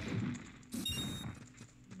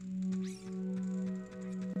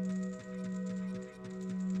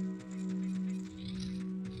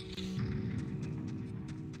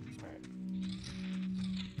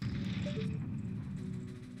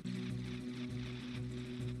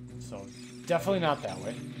 So, definitely not that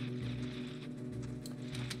way.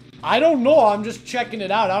 I don't know, I'm just checking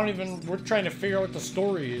it out. I don't even, we're trying to figure out what the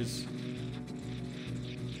story is.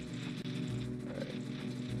 Alright.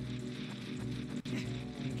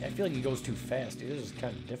 I feel like he goes too fast, dude. This is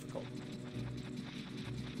kind of difficult.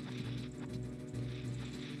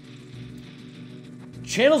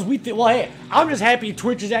 Channels we think, well, hey, I'm just happy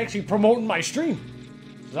Twitch is actually promoting my stream.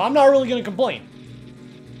 So I'm not really gonna complain.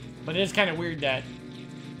 But it is kind of weird that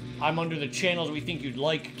I'm under the channels we think you'd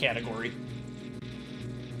like category.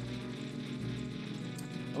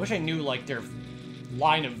 I wish I knew, like, their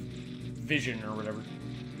line of vision or whatever.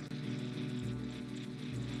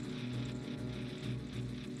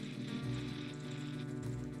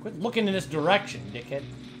 Quit looking in this direction, dickhead.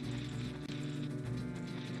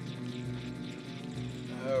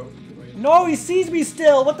 Oh, wait. No, he sees me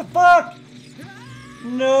still! What the fuck?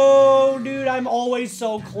 No, dude, I'm always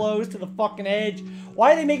so close to the fucking edge.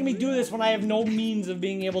 Why are they making me do this when I have no means of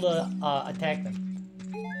being able to attack them?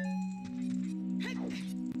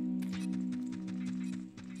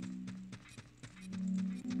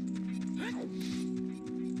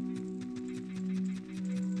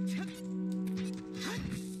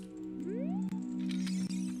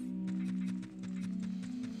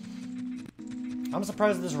 I'm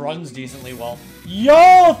surprised this runs decently well.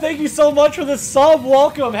 Yo, thank you so much for the sub.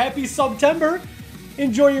 Welcome. Happy September.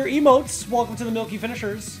 Enjoy your emotes. Welcome to the Milky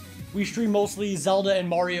Finishers. We stream mostly Zelda and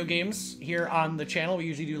Mario games here on the channel. We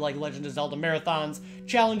usually do like Legend of Zelda marathons,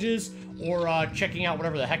 challenges, or checking out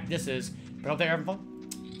whatever the heck this is. But I hope they're having fun.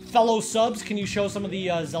 Fellow subs, can you show some of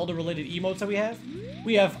the Zelda-related emotes that we have?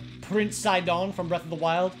 We have Prince Sidon from Breath of the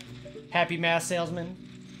Wild, Happy Mask Salesman,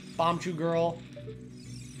 Bomb Chew Girl.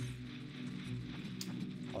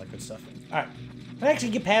 All that good stuff. Alright. Can I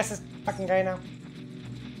actually get past this fucking guy now?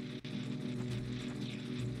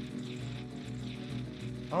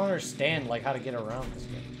 I don't understand, like, how to get around this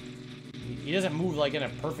guy. He doesn't move, like, in a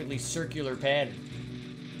perfectly circular pattern.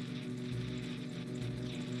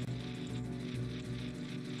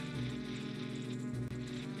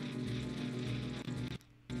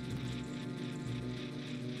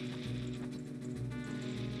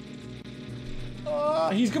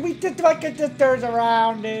 Oh, he's gonna be get this turns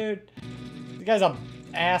around, dude. The guy's a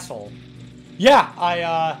asshole.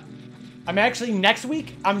 Yeah, I'm actually, next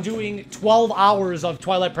week, I'm doing 12 hours of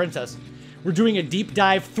Twilight Princess. We're doing a deep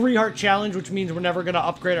dive 3-heart challenge, which means we're never going to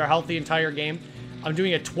upgrade our health the entire game. I'm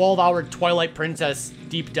doing a 12-hour Twilight Princess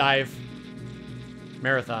deep dive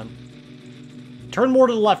marathon. Turn more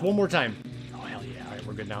to the left one more time. Oh, hell yeah. All right,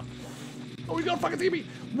 we're good now. Oh, he's gonna fucking see me.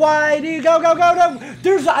 Why do you go?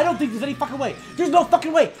 I don't think there's any fucking way. There's no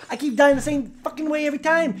fucking way. I keep dying the same fucking way every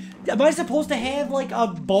time. Am I supposed to have, like, a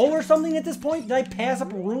bow or something at this point? Did I pass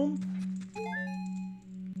up a room?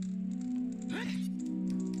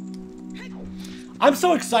 I'm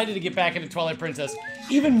so excited to get back into Twilight Princess.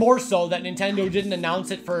 Even more so that Nintendo didn't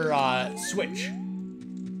announce it for, Switch.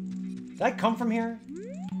 Did I come from here?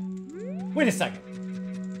 Wait a second.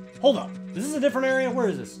 Hold up. Is this a different area? Where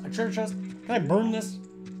is this? A treasure chest? Can I burn this?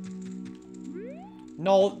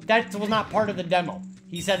 No, that was not part of the demo.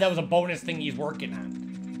 He said that was a bonus thing he's working on.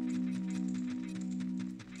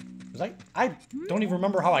 Was I don't even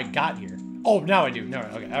remember how I got here. Oh, now I do. No,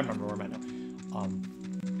 okay, I remember where I'm at now.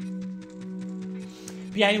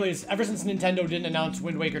 But yeah, anyways, ever since Nintendo didn't announce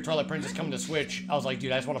Wind Waker Twilight Princess coming to Switch, I was like,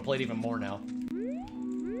 dude, I just want to play it even more now.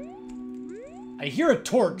 I hear a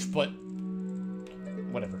torch, but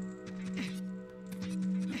whatever.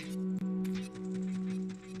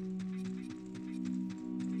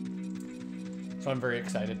 So I'm very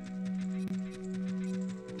excited.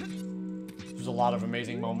 There's a lot of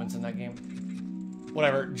amazing moments in that game.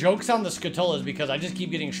 Whatever. Joke's on the Scatullas because I just keep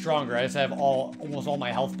getting stronger. I just have almost all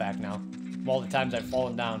my health back now. From all the times I've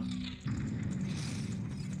fallen down.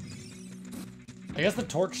 I guess the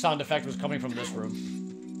torch sound effect was coming from this room.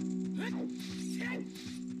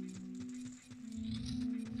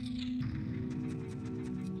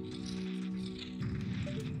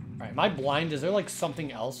 Alright, am I blind? Is there like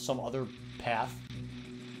something else? Some other path?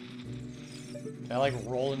 Can I like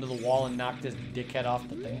roll into the wall and knock this dickhead off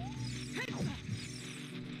the thing?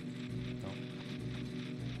 No.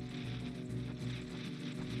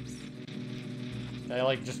 Can I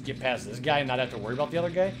like just get past this guy and not have to worry about the other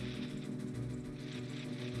guy?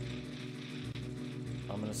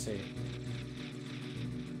 I'm gonna see.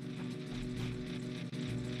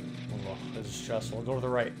 Oh, this is stressful. We'll go to the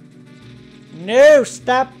right. No!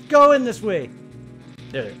 Stop going this way!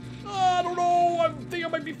 There. I don't know. I think I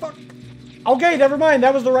might be fucked. Okay, never mind.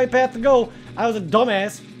 That was the right path to go. I was a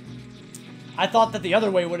dumbass. I thought that the other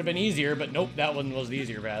way would have been easier, but nope, that one was the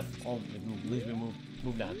easier path. Oh, at least we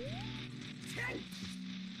moved on. Okay.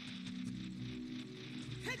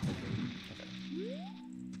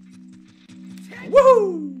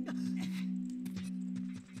 Woohoo!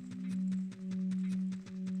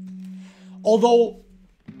 Although,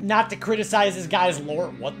 not to criticize this guy's lore,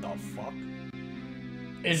 what the fuck?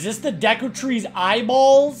 Is this the Deku Tree's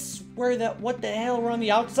eyeballs? What the hell? We're on the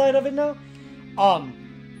outside of it now?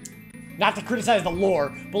 Not to criticize the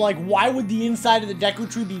lore, but like, why would the inside of the Deku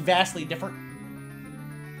Tree be vastly different?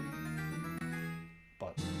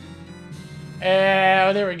 But,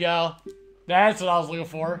 there we go. That's what I was looking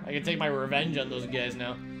for. I can take my revenge on those guys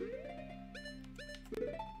now.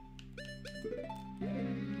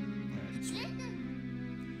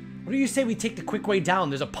 What do you say we take the quick way down?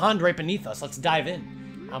 There's a pond right beneath us. Let's dive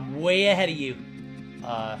in. I'm way ahead of you.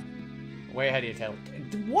 Way ahead of you, Tail.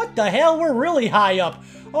 What the hell? We're really high up.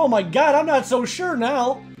 Oh my god, I'm not so sure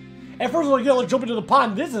now. At first, we're gonna jump into the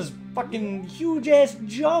pond. This is fucking huge-ass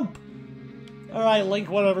jump. Alright, Link,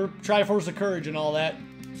 whatever. Triforce of Courage and all that.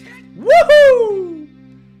 Woohoo!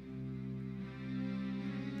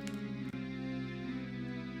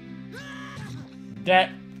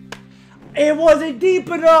 That... It wasn't deep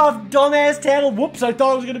enough, dumbass Tattle. Whoops, I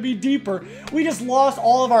thought it was gonna be deeper. We just lost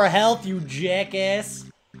all of our health, you jackass.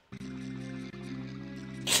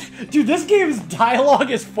 Dude, this game's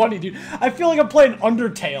dialogue is funny, dude. I feel like I'm playing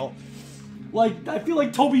Undertale. Like, I feel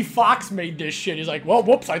like Toby Fox made this shit. He's like, well,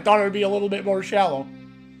 whoops, I thought it would be a little bit more shallow.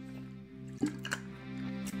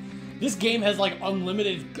 This game has, like,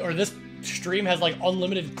 unlimited, or this stream has, like,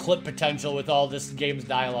 unlimited clip potential with all this game's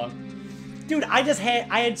dialogue. Dude, I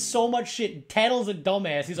had so much shit. Tattle's a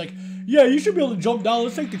dumbass. He's like, yeah, you should be able to jump down.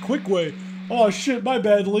 Let's take the quick way. Oh, shit, my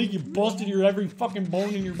bad, Link. You busted your every fucking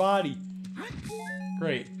bone in your body.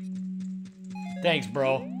 Great. Thanks,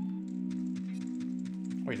 bro.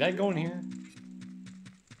 Wait, did I go in here?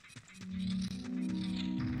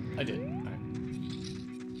 I did. Alright.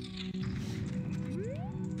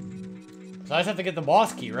 So I just have to get the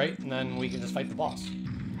boss key, right? And then we can just fight the boss.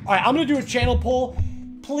 Alright, I'm gonna do a channel poll.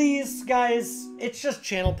 Please, guys, it's just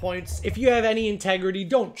channel points. If you have any integrity,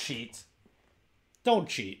 don't cheat. Don't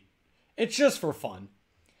cheat. It's just for fun.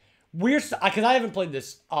 Because I haven't played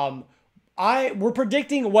this. We're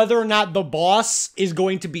predicting whether or not the boss is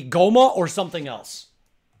going to be Goma or something else.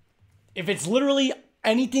 If it's literally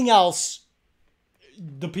anything else,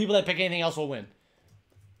 the people that pick anything else will win.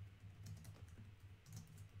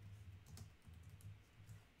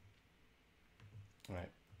 All right.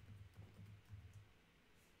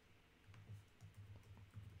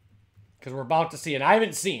 Because we're about to see, and I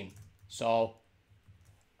haven't seen, so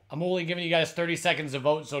I'm only giving you guys 30 seconds to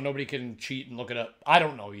vote so nobody can cheat and look it up. I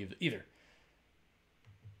don't know either.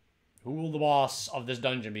 Who will the boss of this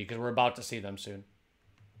dungeon be? Because we're about to see them soon.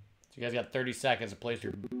 So you guys got 30 seconds to place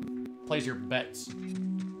your bets.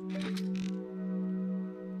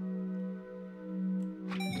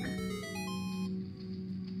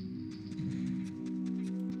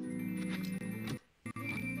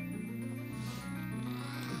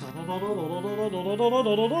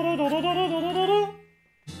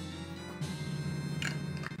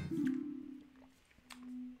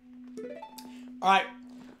 Alright,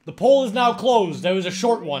 the poll is now closed. That was a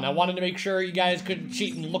short one. I wanted to make sure you guys couldn't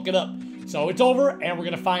cheat and look it up. So it's over, and we're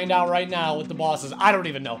going to find out right now what the boss is. I don't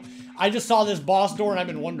even know. I just saw this boss door, and I've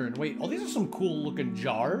been wondering, wait, oh, these are some cool-looking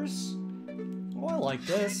jars. Oh, I like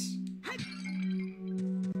this.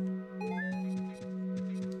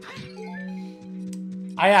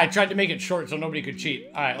 I tried to make it short so nobody could cheat.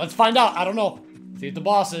 Alright, let's find out. I don't know. See what the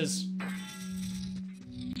boss is.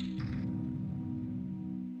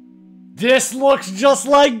 This looks just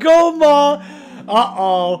like Goma!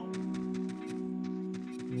 Uh-oh.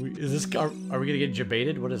 Is this... Are we gonna get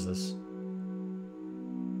debated? What is this?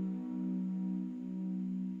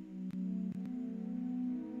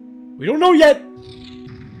 We don't know yet!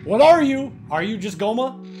 What are you? Are you just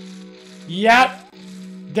Goma? Yep!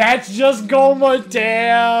 That's just Goma,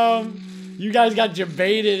 damn! You guys got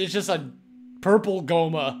debated. It's just a purple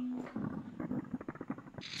Goma.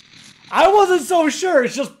 I wasn't so sure.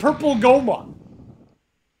 It's just purple Goma.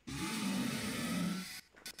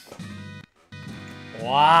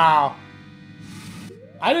 Wow.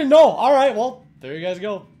 I didn't know. Alright, well, there you guys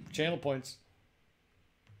go. Channel points.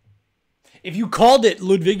 If you called it,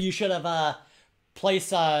 Ludwig, you should have placed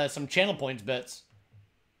some channel points bets.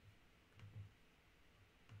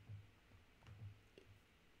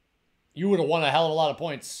 You would have won a hell of a lot of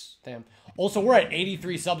points. Damn. Also, we're at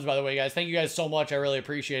 83 subs, by the way, guys. Thank you guys so much. I really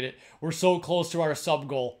appreciate it. We're so close to our sub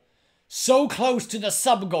goal. So close to the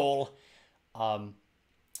sub goal.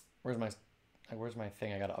 Where's my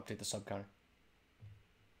thing? I gotta update the sub counter.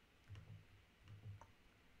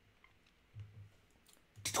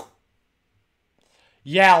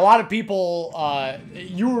 Yeah, a lot of people,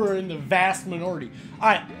 you were in the vast minority.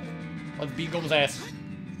 Alright, let's beat Goma's ass.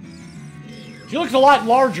 She looks a lot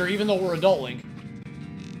larger, even though we're adult Link.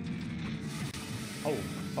 Oh,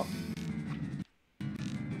 fuck.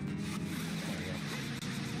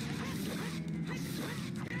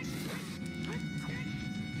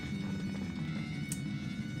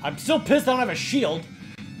 I'm still pissed I don't have a shield.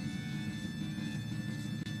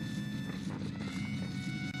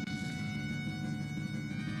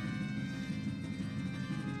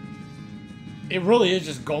 It really is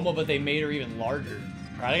just Goma, but they made her even larger.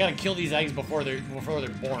 Alright, I gotta kill these eggs before they're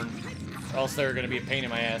born, or else they're gonna be a pain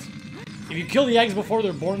in my ass. If you kill the eggs before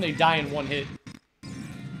they're born, they die in one hit.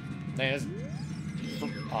 Man, this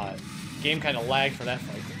game kind of lagged for that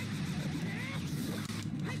fight.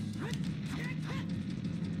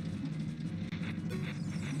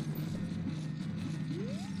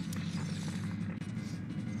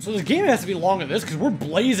 So this game has to be longer than this because we're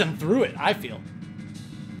blazing through it, I feel.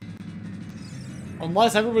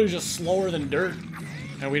 Unless everybody's just slower than dirt.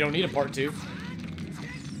 And we don't need a part 2.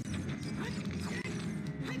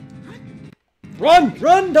 Run!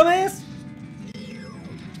 Run, dumbass!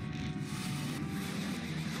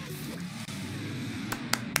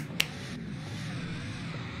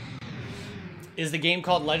 Is the game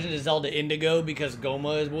called Legend of Zelda Indigo because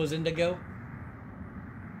Goma was Indigo?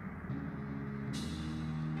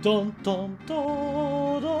 Dun dun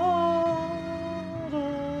dun dun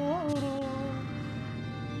dun dun.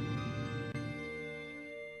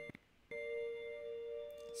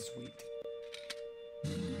 Sweet.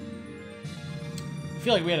 I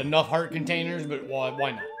feel like we had enough heart containers, but why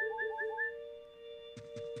not?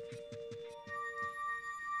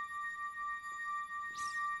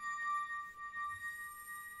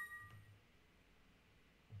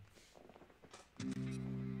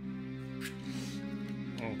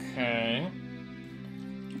 Okay.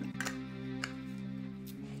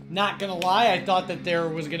 Not gonna lie, I thought that there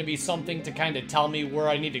was gonna be something to kind of tell me where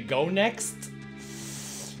I need to go next.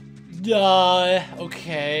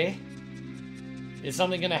 Okay. Is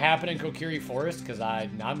something gonna happen in Kokiri Forest? Because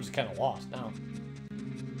I'm just kind of lost now.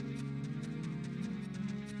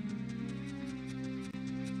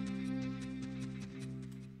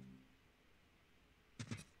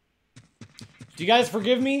 Do you guys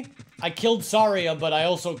forgive me? I killed Saria, but I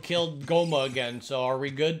also killed Goma again, so are we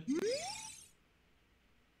good?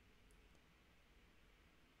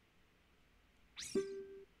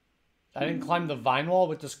 I didn't climb the vine wall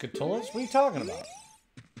with the Scatullas? What are you talking about?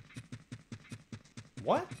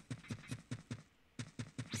 What?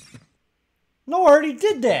 No, I already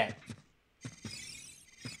did that.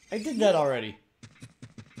 I did that already.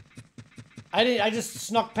 I just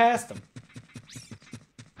snuck past them.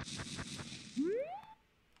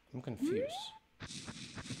 I'm confused.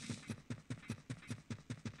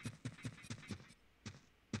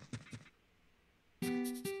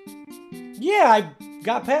 Yeah, I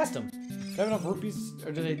got past him. Do I have enough rupees?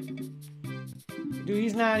 Or do they... Dude,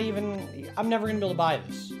 he's not even... I'm never gonna be able to buy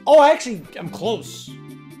this. Oh, actually, I'm close.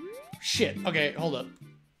 Shit. Okay, hold up.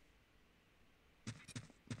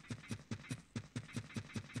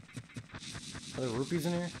 Are there rupees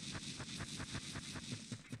in here?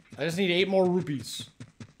 I just need 8 more rupees.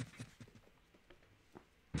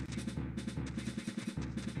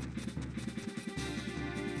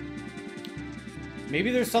 Maybe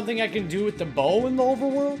there's something I can do with the bow in the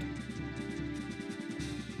overworld?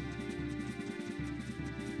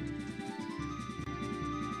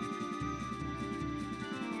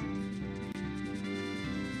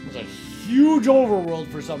 There's a huge overworld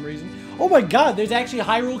for some reason. Oh my god, there's actually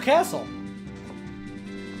Hyrule Castle.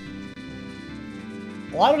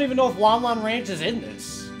 Well, I don't even know if Lon Lon Ranch is in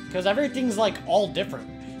this. Because everything's like all different.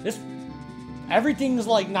 Everything's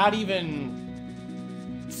like not even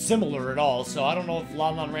similar at all, so I don't know if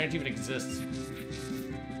Lon Lon Ranch even exists.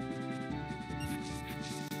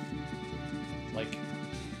 Like,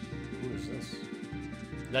 who is this?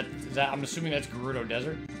 Is that I'm assuming that's Gerudo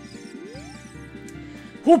Desert.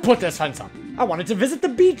 Who put this fence up? I wanted to visit the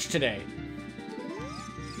beach today.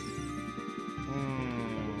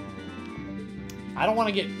 I don't want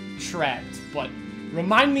to get trapped, but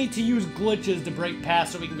remind me to use glitches to break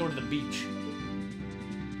past so we can go to the beach.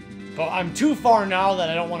 But I'm too far now that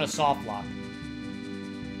I don't want to soft lock.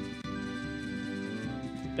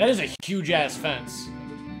 That is a huge-ass fence.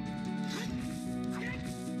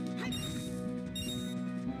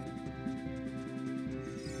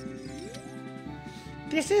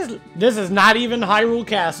 This is not even Hyrule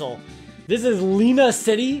Castle. This is Lena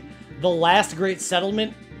City, the last great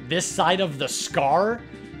settlement this side of the Scar.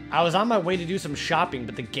 I was on my way to do some shopping,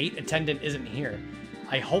 but the gate attendant isn't here.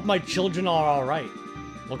 I hope my children are alright.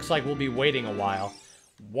 Looks like we'll be waiting a while.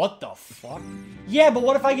 What the fuck? Yeah, but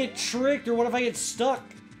what if I get tricked or what if I get stuck?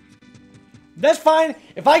 That's fine.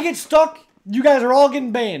 If I get stuck, you guys are all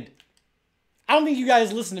getting banned. I don't think you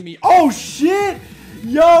guys listen to me. Oh, shit!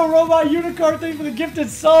 Yo, Robot Unicorn, thanks for the gifted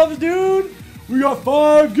subs, dude! We got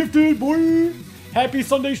 5 gifted, boy! Happy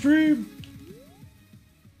Sunday stream!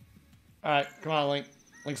 Alright, come on, Link.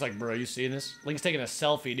 Link's like, bro, you seeing this? Link's taking a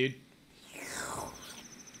selfie, dude.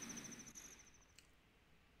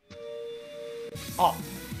 Oh,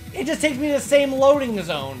 it just takes me to the same loading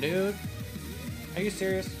zone, dude. Are you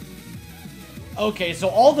serious? Okay, so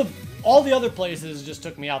all the other places just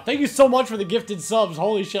took me out. Thank you so much for the gifted subs.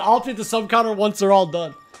 Holy shit. I'll update the sub counter once they're all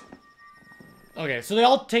done. Okay, so they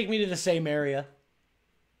all take me to the same area.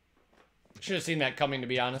 Should have seen that coming, to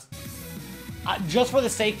be honest. Just for the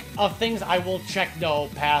sake of things, I will check, though,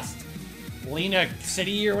 past Lena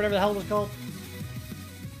City or whatever the hell it was called.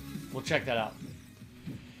 We'll check that out.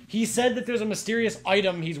 He said that there's a mysterious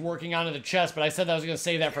item he's working on in the chest, but I said that I was going to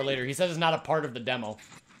save that for later. He said it's not a part of the demo.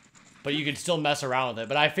 But you can still mess around with it.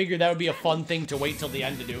 But I figured that would be a fun thing to wait till the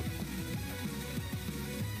end to do.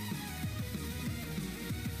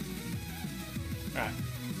 Alright.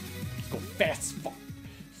 Let's go fast as fuck.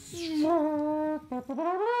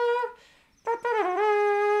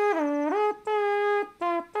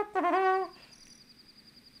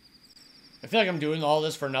 I feel like I'm doing all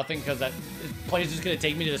this for nothing because that place is just going to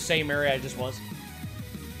take me to the same area I just was.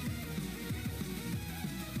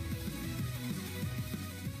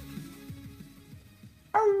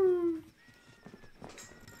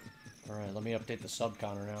 Alright, let me update the sub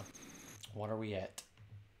counter now. What are we at?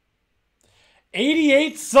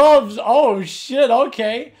 88 subs! Oh shit,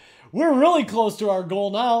 okay. We're really close to our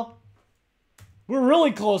goal now. We're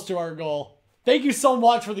really close to our goal. Thank you so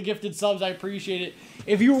much for the gifted subs. I appreciate it.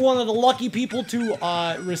 If you were one of the lucky people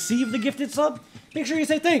to receive the gifted sub, make sure you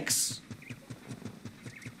say thanks.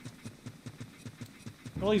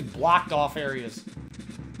 All these blocked off areas.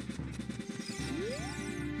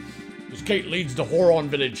 This gate leads to Horon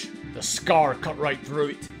Village. The Scar cut right through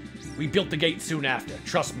it. We built the gate soon after.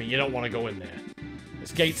 Trust me, you don't want to go in there.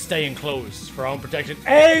 This gate's staying closed for our own protection.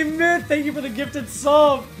 Amen! Thank you for the gifted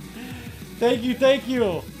sub! Thank you, thank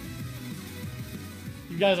you!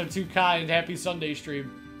 You guys are too kind. Happy Sunday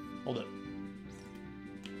stream. Hold it.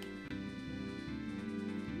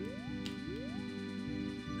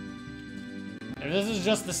 If this is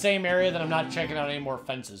just the same area, then I'm not checking out any more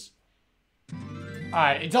fences.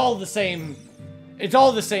 Alright, it's all the same. It's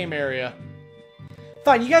all the same area.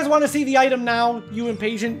 Fine, you guys want to see the item now, you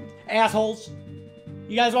impatient assholes?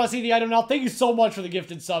 You guys want to see the item now? Thank you so much for the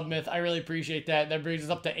gifted sub, Myth. I really appreciate that. That brings us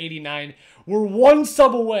up to 89. We're 1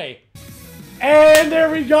 sub away. And there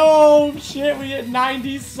we go! Shit, we hit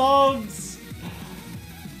 90 subs!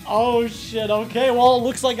 Oh, shit, okay. Well, it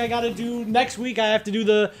looks like I gotta do... Next week, I have to do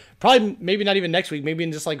the... Probably, maybe not even next week. Maybe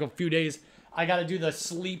in just like a few days. I gotta do the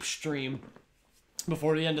sleep stream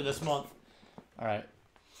before the end of this month. Alright.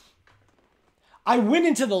 I went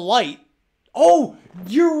into the light. Oh,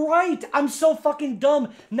 you're right. I'm so fucking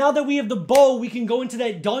dumb. Now that we have the bow, we can go into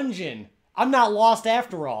that dungeon. I'm not lost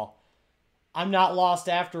after all. I'm not lost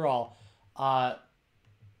after all.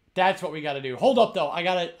 That's what we gotta do. Hold up, though. I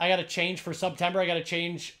gotta change for September. I gotta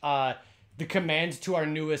change the commands to our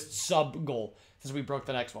newest sub goal since we broke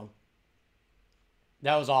the next one.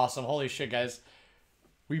 That was awesome. Holy shit, guys.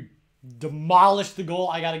 We demolished the goal.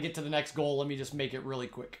 I gotta get to the next goal. Let me just make it really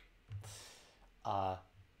quick.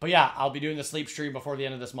 But yeah, I'll be doing the sleep stream before the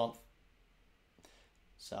end of this month.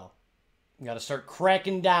 So, I gotta start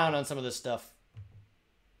cracking down on some of this stuff.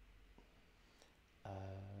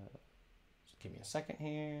 Just give me a second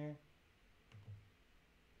here.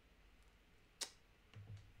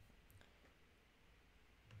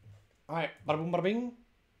 Alright, bada boom, bada bing.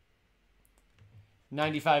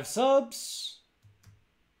 95 subs.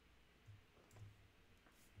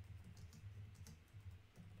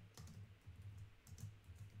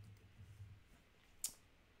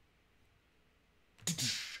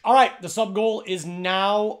 All right, the sub goal is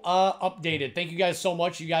now updated. Thank you guys so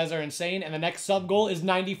much. You guys are insane. And the next sub goal is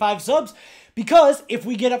 95 subs. Because if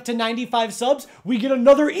we get up to 95 subs, we get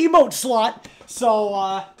another emote slot.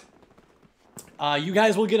 So you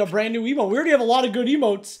guys will get a brand new emote. We already have a lot of good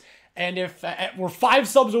emotes. And if we're 5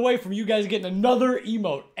 subs away from you guys getting another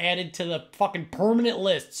emote added to the fucking permanent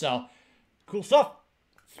list. So, cool stuff.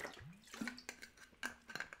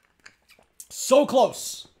 So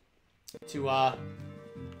close to the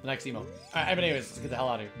next emote. Alright, but anyways, let's get the hell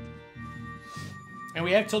out of here. And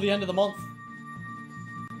we have till the end of the month.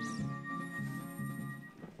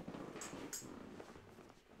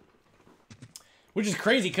 Which is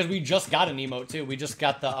crazy, because we just got an emote, too. We just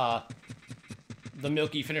got the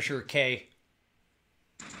Milky Finisher K.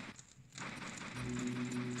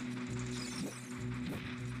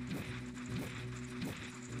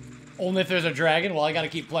 Only if there's a dragon? Well, I gotta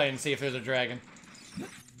keep playing and see if there's a dragon.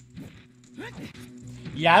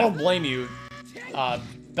 Yeah, I don't blame you.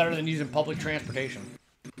 Better than using public transportation.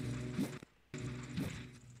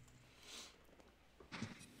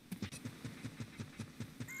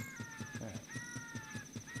 Right.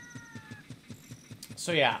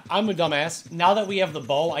 So yeah, I'm a dumbass. Now that we have the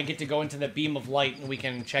bow, I get to go into the beam of light and we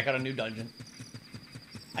can check out a new dungeon.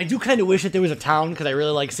 I do kind of wish that there was a town, because I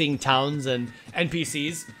really like seeing towns and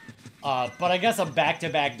NPCs. But I guess a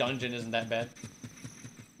back-to-back dungeon isn't that bad.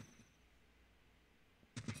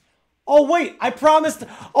 Oh, wait, I promised.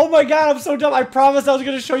 Oh my god, I'm so dumb. I promised I was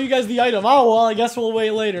going to show you guys the item. Oh, well, I guess we'll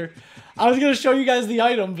wait later. I was going to show you guys the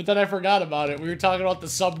item, but then I forgot about it. We were talking about the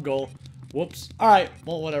sub goal. Whoops. Alright,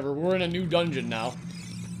 well, whatever. We're in a new dungeon now.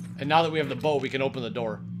 And now that we have the bow, we can open the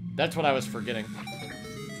door. That's what I was forgetting.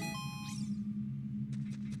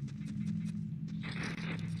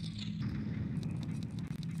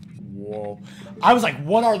 Whoa. I was like,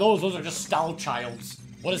 what are those? Those are just style childs.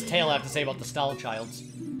 What does Tail have to say about the style childs?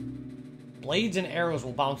 Blades and arrows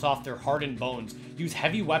will bounce off their hardened bones. Use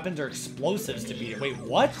heavy weapons or explosives to beat it. Wait,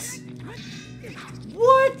 what?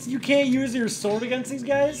 What? You can't use your sword against these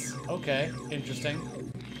guys? Okay, interesting.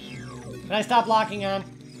 Can I stop locking on?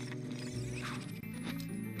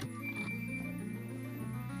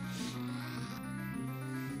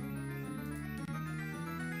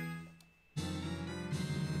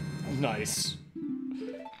 Nice.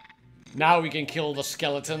 Now we can kill the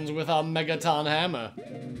skeletons with our Megaton hammer.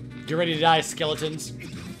 Get ready to die, skeletons.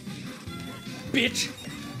 Bitch!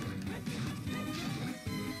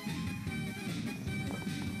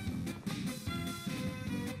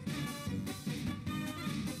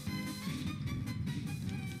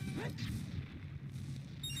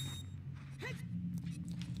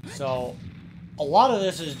 So, a lot of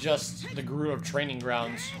this is just the Gerudo training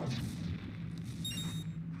grounds.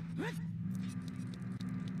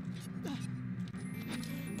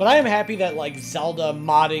 But I am happy that, like, Zelda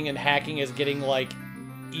modding and hacking is getting, like,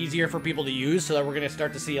 easier for people to use, so that we're going to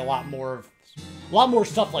start to see a lot more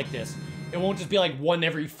stuff like this. It won't just be, like, one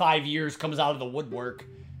every 5 years comes out of the woodwork.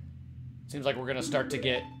 Seems like we're going to start to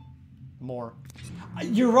get more.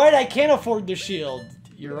 You're right, I can't afford the shield.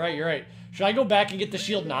 You're right, you're right. Should I go back and get the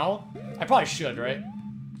shield now? I probably should, right?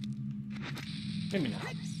 Maybe not.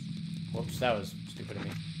 Whoops, that was stupid of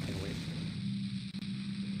me. Wait.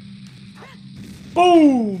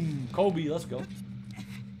 Boom! Kobe, let's go.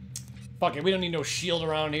 Fuck it, we don't need no shield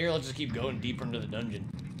around here. Let's just keep going deeper into the dungeon.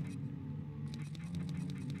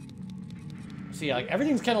 See, like,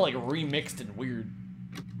 everything's kind of, like, remixed and weird.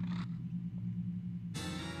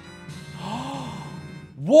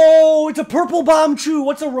 Whoa, it's a purple bomb chew.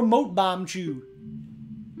 What's a remote bomb chew?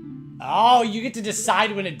 Oh, you get to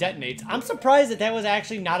decide when it detonates. I'm surprised that that was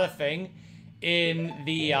actually not a thing in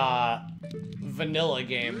the vanilla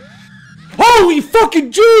game. Holy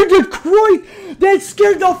fucking Jesus Christ! That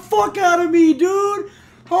scared the fuck out of me, dude!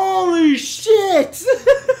 Holy shit!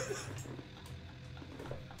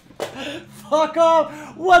 Fuck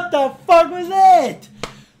off! What the fuck was that?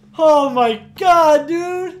 Oh my god,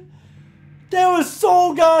 dude! That was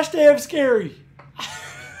so gosh damn scary.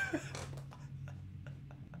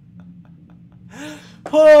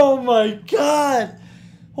 Oh my god.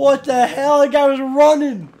 What the hell? That guy was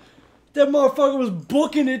running. That motherfucker was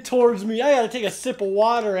booking it towards me. I gotta take a sip of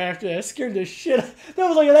water after that. That scared the shit. That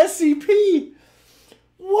was like an SCP.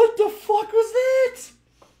 What the fuck was that?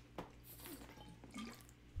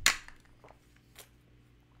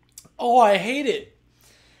 Oh, I hate it.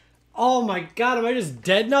 Oh my god, am I just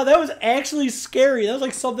dead now? That was actually scary. That was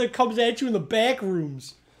like something that comes at you in the back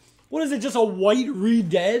rooms. What is it, just a white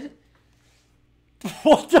re-dead?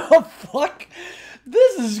 What the fuck?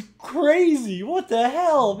 This is crazy. What the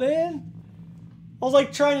hell, man? I was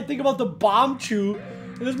like trying to think about the bomb chew,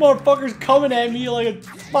 and this motherfucker's coming at me like at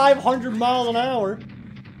 500 miles an hour.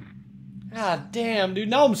 God damn, dude.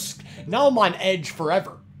 Now I'm on edge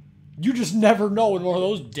forever. You just never know when one of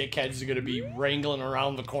those dickheads is going to be wrangling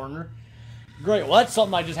around the corner. Great, well that's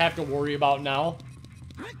something I just have to worry about now.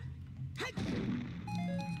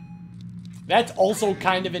 That's also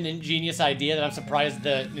kind of an ingenious idea that I'm surprised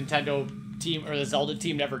the Nintendo team or the Zelda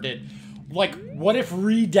team never did. Like, what if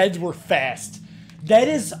re-deads were fast? That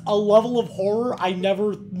is a level of horror I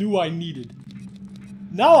never knew I needed.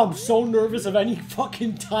 Now I'm so nervous of any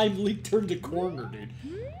fucking time Link turns a corner, dude.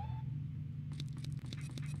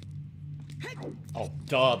 Oh,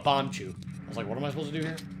 duh, bomb chew. I was like, what am I supposed to do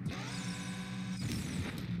here?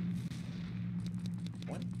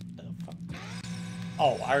 What the fuck?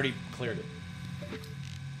 Oh, I already cleared it.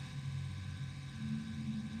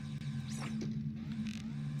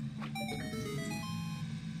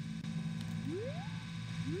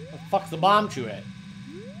 Where the fuck's the bomb chew at?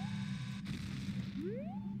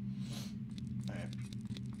 Alright.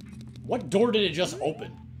 What door did it just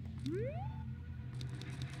open?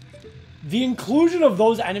 The inclusion of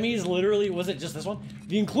those enemies, literally, was it just this one?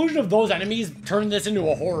 The inclusion of those enemies turned this into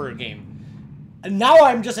a horror game. And now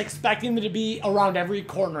I'm just expecting them to be around every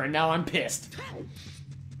corner, and now I'm pissed.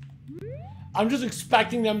 I'm just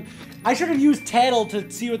expecting them. I should have used Tattle to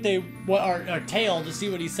see what they, or Tail to see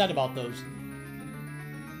what he said about those.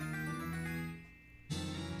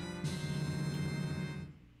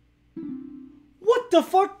 What the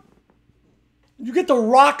fuck? You get the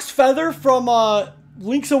Rock's Feather from,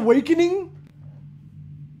 Link's Awakening?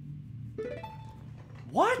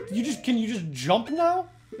 What? Can you just jump now?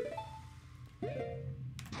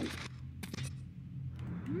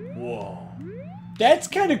 Whoa. That's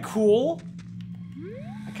kind of cool.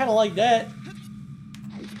 I kind of like that.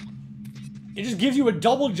 It just gives you a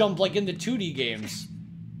double jump like in the 2D games.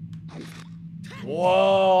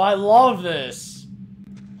 Whoa, I love this.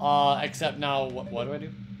 Except now, what do I do?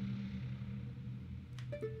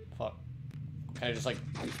 Fuck. Can I just like...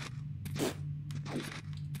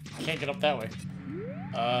 Can't get up that way.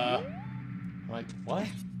 I'm like, what?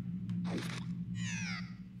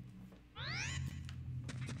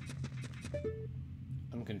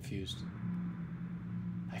 I'm confused.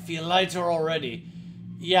 I feel lighter already.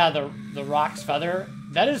 Yeah, the Rock's Feather.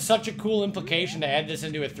 That is such a cool implication to add this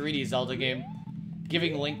into a 3D Zelda game.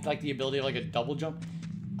 Giving Link, like, the ability of, like, a double jump.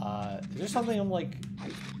 Is there something I'm, like,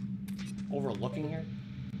 overlooking here?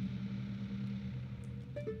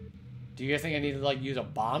 Do you guys think I need to, like, use a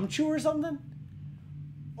bomb chew or something?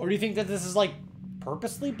 Or do you think that this is, like,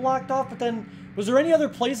 purposely blocked off? But then, was there any other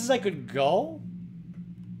places I could go?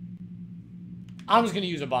 I'm just gonna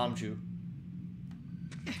use a bomb chew.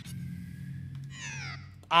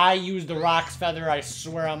 I used the Rock's Feather. I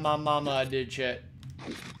swear on my mama I did shit.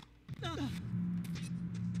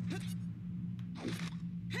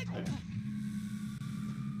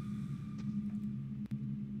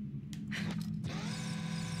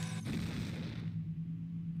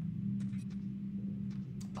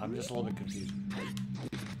 I'm just a little bit confused.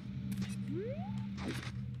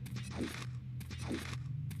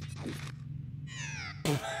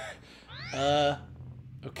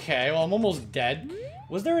 Okay, well, I'm almost dead.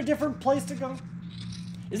 Was there a different place to go?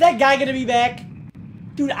 Is that guy gonna be back?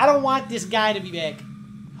 Dude, I don't want this guy to be back.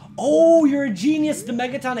 Oh, you're a genius. The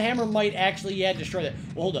Megaton Hammer might actually, yeah, destroy that.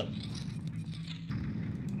 Well, hold up.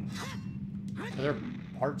 Are there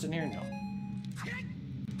hearts in here? No.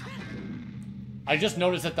 I just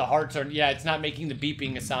noticed that the hearts are, yeah, it's not making the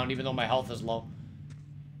beeping sound even though my health is low.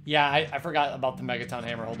 Yeah, I forgot about the Megaton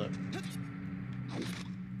Hammer. Hold up.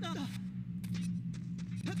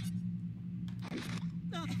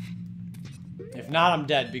 If not, I'm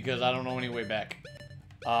dead because I don't know any way back.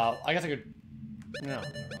 I guess I could... No.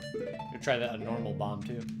 I could try that a normal bomb,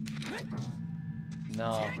 too.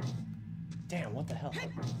 No. Damn, what the hell?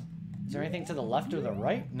 Is there anything to the left or the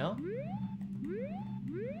right? No?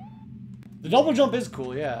 The double jump is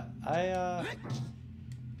cool, yeah.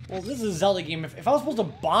 Well, this is a Zelda game. If I was supposed to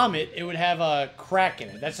bomb it, it would have a crack in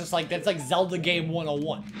it. That's just like, that's like Zelda game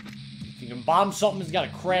 101. If you can bomb something, it's got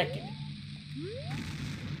a crack in it.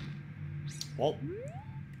 Well,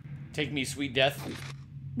 take me, sweet death.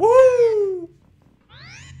 Woo!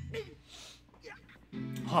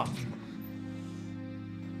 Huh.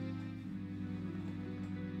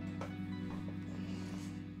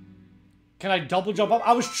 Can I double jump up?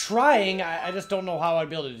 I was trying. I just don't know how I'd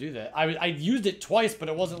be able to do that. I used it twice, but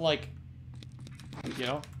it wasn't like, you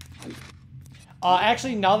know.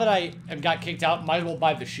 Actually, now that I have got kicked out, might as well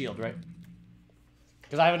buy the shield, right?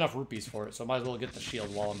 Because I have enough rupees for it, so might as well get the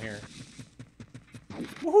shield while I'm here.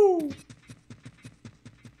 Woohoo!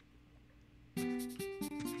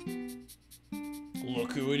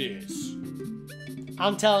 Look who it is.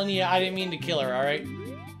 I'm telling you, I didn't mean to kill her, alright?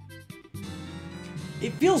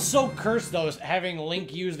 It feels so cursed, though, having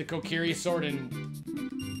Link use the Kokiri sword and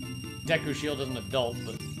Deku Shield as an adult,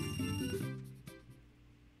 but...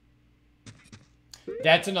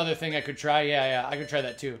 That's another thing I could try. Yeah, I could try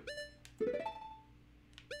that, too.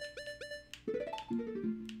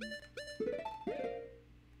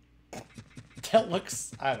 That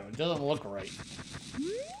looks... I don't know. It doesn't look right.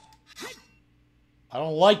 I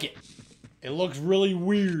don't like it. It looks really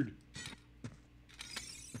weird.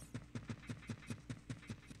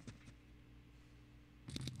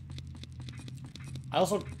 I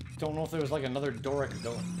also don't know if there was like another door I could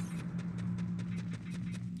go in.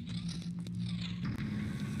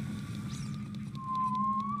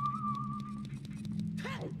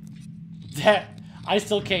 That... I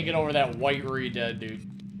still can't get over that white Rita, dude.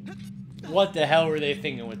 What the hell were they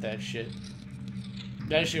thinking with that shit?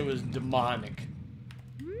 That shit was demonic.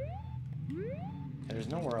 There's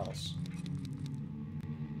nowhere else.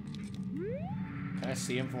 Can I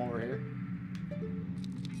see him from over here?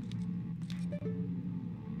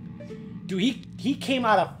 Dude, he came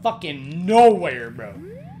out of fucking nowhere, bro.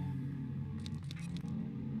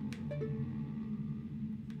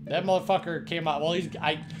 That motherfucker came out. Well,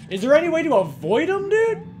 is there any way to avoid him,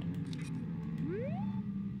 dude?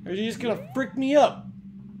 Or is he just gonna frick me up?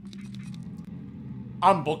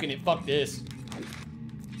 I'm booking it. Fuck this.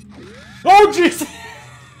 Oh, jeez!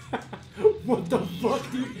 What the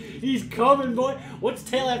fuck, dude? He's coming, boy. What's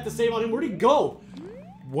Tail have to say about him? Where'd he go?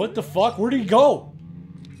 What the fuck? Where'd he go?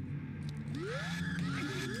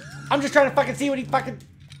 I'm just trying to fucking see what he fucking...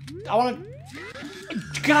 I wanna...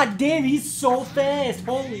 God damn, he's so fast.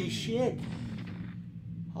 Holy shit.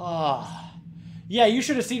 Ah. Yeah, you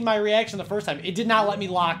should have seen my reaction the first time. It did not let me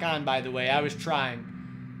lock on, by the way. I was trying.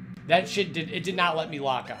 That shit did not let me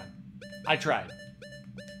lock on. I tried.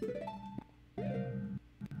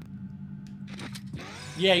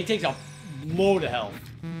 Yeah, he takes a load of health.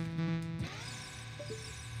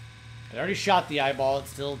 I already shot the eyeball.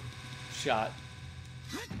 It's still shot.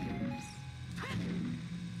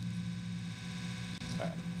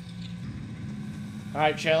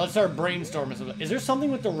 Alright, Chad, let's start brainstorming. Is there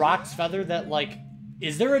something with the Rock's Feather that, like...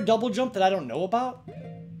 Is there a double jump that I don't know about?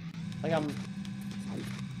 Like,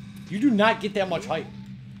 You do not get that much height.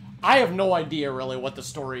 I have no idea, really, what the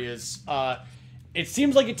story is. It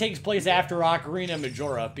seems like it takes place after Ocarina of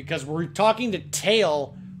Majora, because we're talking to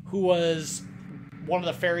Tail, who was one of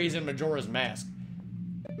the fairies in Majora's Mask.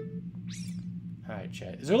 Alright,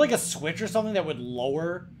 Chad. Is there, like, a switch or something that would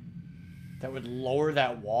lower...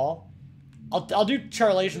 that wall? I'll do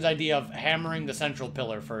Charlation's idea of hammering the central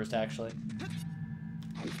pillar first, actually.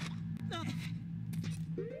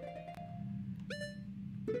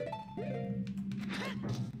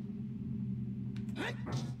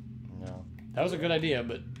 No. That was a good idea,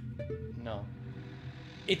 but no.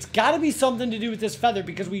 It's gotta be something to do with this feather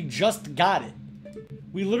because we just got it.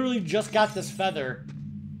 We literally just got this feather.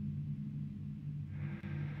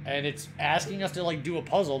 And it's asking us to, like, do a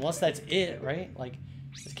puzzle, unless that's it, right? Like...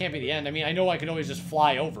 This can't be the end. I mean, I know I can always just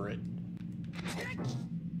fly over it.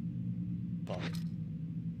 But...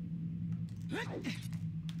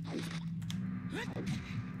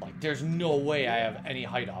 Like, there's no way I have any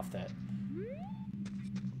height off that.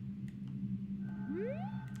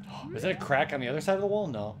 Is that a crack on the other side of the wall?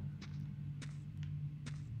 No.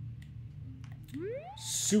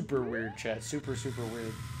 Super weird, chat. Super, super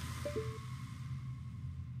weird.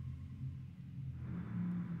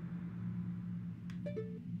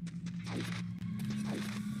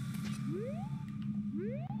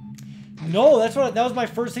 No, that was my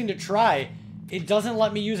first thing to try. It doesn't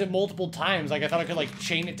let me use it multiple times. Like, I thought I could, like,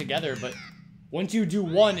 chain it together, but once you do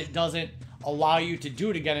one, it doesn't allow you to do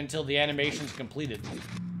it again until the animation's completed.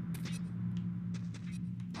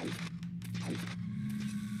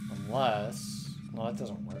 Unless... well, that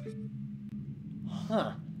doesn't work.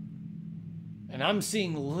 Huh. And I'm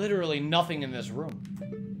seeing literally nothing in this room.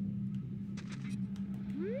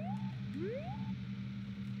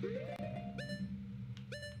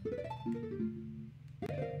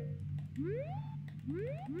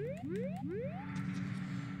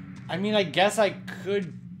 I mean, I guess I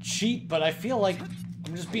could cheat, but I feel like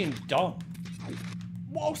I'm just being dumb.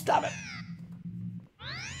 Whoa, stop it!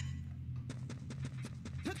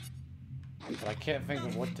 But I can't think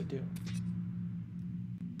of what to do.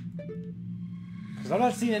 Because I'm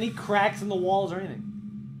not seeing any cracks in the walls or anything.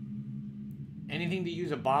 Anything to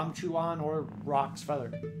use a bomb chew on or Rock's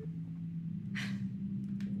feather.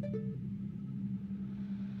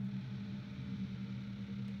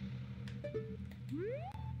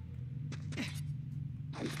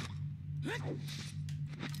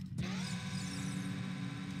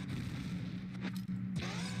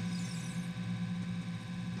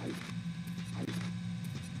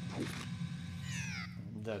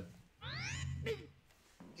 I'm dead.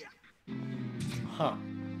 Huh.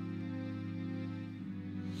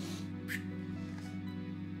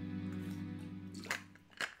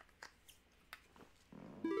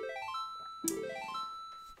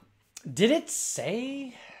 Did it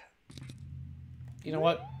say? You know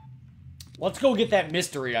what? Let's go get that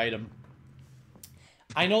mystery item.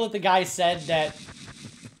 I know that the guy said that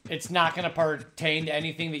it's not going to pertain to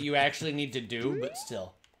anything that you actually need to do, but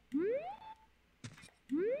still.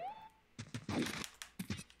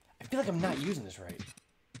 I feel like I'm not using this right.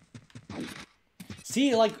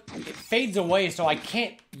 See, like, it fades away, so I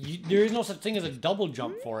can't... there is no such thing as a double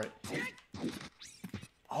jump for it.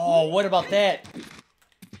 Oh, what about that?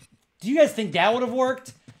 Do you guys think that would have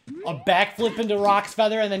worked? A backflip into Rock's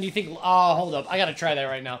feather, and then you think... oh, hold up. I gotta try that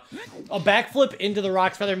right now. A backflip into the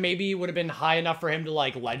Rock's feather maybe would have been high enough for him to,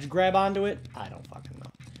 like, ledge grab onto it? I don't fucking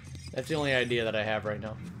know. That's the only idea that I have right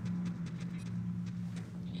now.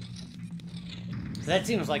 So that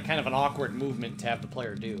seems like kind of an awkward movement to have the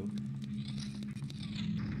player do.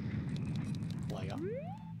 Leg up.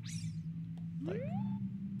 Leg.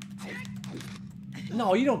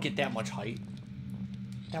 No, you don't get that much height.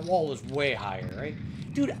 That wall was way higher, right?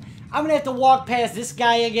 Dude, I'm gonna have to walk past this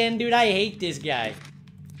guy again, dude. I hate this guy.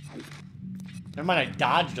 Never mind, I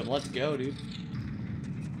dodged him. Let's go, dude.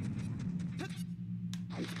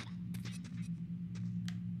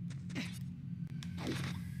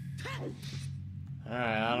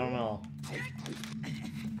 Alright, I don't know.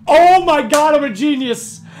 Oh my god, I'm a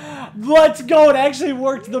genius! Let's go! It actually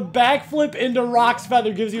worked. The backflip into Rock's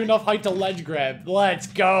feather gives you enough height to ledge grab. Let's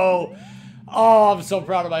go! Oh, I'm so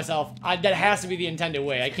proud of myself. That has to be the intended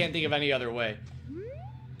way. I can't think of any other way.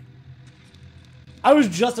 I was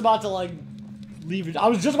just about to, like, leave it. I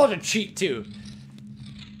was just about to cheat, too.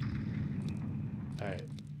 Alright.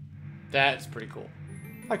 That's pretty cool.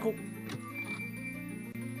 Alright, cool.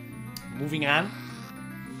 Moving on.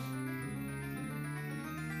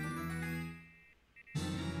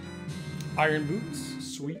 Iron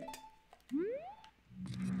boots. Sweet.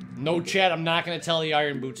 No, chat, I'm not going to tell the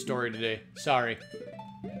Iron Boot story today. Sorry.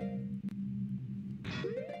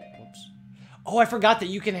 Whoops. Oh, I forgot that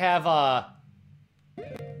you can have,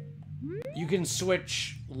 you can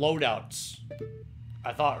switch loadouts.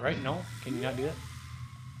 I thought, right? No? Can you not do that?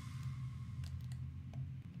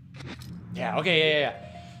 Yeah, okay, yeah.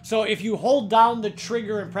 So if you hold down the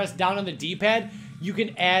trigger and press down on the D-pad, you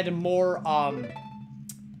can add more,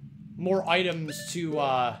 more items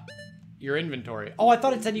to, your inventory. Oh, I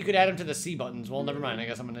thought it said you could add them to the C buttons. Well, never mind. I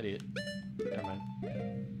guess I'm an idiot. Never mind.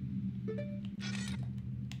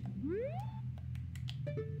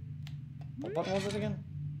 What button was it again?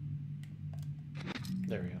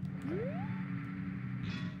 There we go.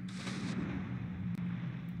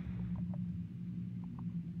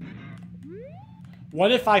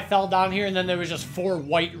 What if I fell down here and then there was just 4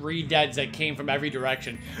 white re-deads that came from every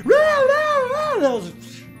direction? That was...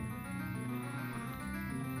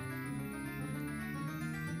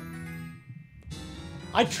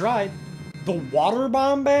 I tried. The water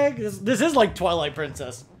bomb bag? This is like Twilight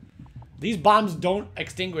Princess. These bombs don't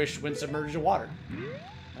extinguish when submerged in water.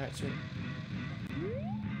 Alright, sweet.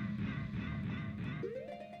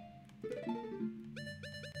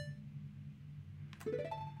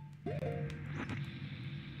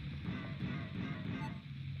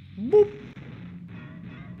 Boop.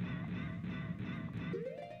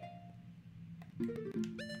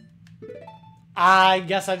 I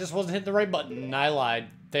guess I just wasn't hitting the right button. I lied.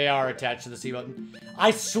 They are attached to the C button.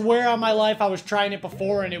 I swear on my life I was trying it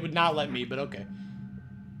before and it would not let me, but okay.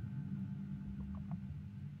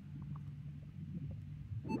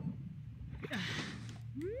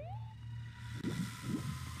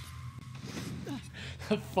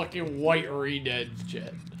 Fucking white redhead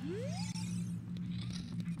jet.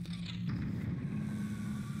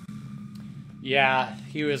 Yeah,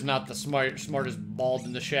 he was not the smartest bald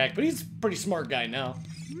in the shack, but he's a pretty smart guy now.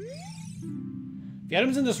 The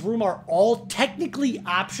items in this room are all technically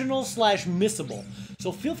optional / missable,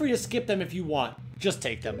 so feel free to skip them if you want. Just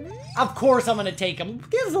take them. Of course I'm gonna take them.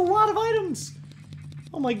 There's a lot of items.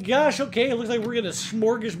 Oh my gosh, okay, it looks like we're gonna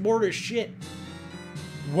smorgasbord of shit.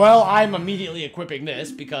 Well, I'm immediately equipping this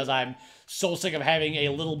because I'm so sick of having a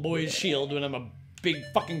little boy's shield when I'm a big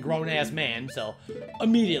fucking grown-ass man, so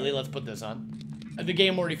immediately let's put this on. The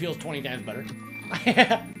game already feels 20 times better.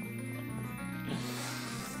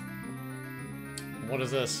 What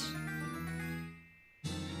is this?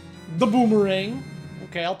 The boomerang.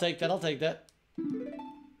 Okay, I'll take that, I'll take that.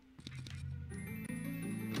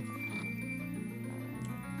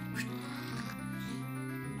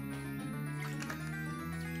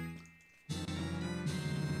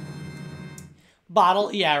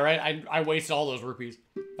 Bottle, yeah, right. I wasted all those rupees.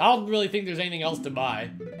 I don't really think there's anything else to buy.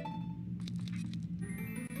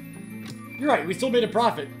 You're right, we still made a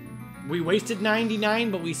profit. We wasted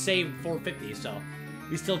 99, but we saved 450, so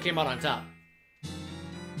we still came out on top.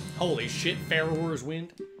 Holy shit, Pharaoh's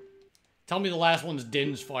Wind. Tell me the last one's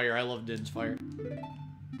Din's Fire. I love Din's Fire.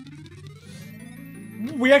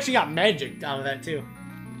 We actually got magic out of that, too.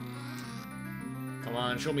 Come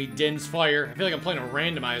on, show me Din's Fire. I feel like I'm playing a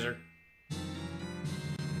randomizer.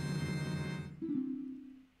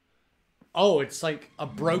 Oh, it's like a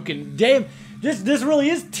broken... Damn, this really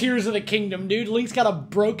is Tears of the Kingdom, dude. Link's got a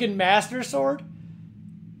broken Master Sword.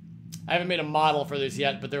 I haven't made a model for this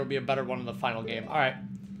yet, but there will be a better one in the final game. Alright.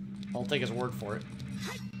 I'll take his word for it.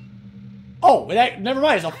 Oh, never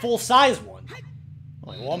mind. It's a full-size one.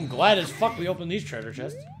 Like, well, I'm glad as fuck we opened these treasure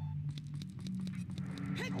chests.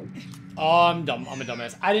 Oh, I'm dumb. I'm a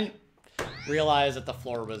dumbass. I didn't realize that the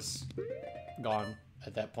floor was gone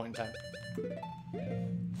at that point in time.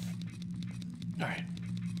 Alright.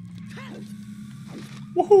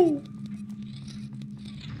 Woohoo!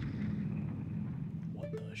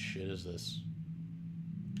 What the shit is this?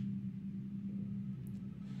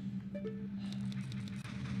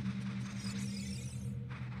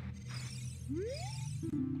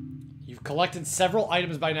 You've collected several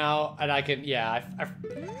items by now, and I can, yeah, I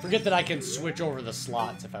forget that I can switch over the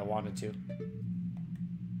slots if I wanted to.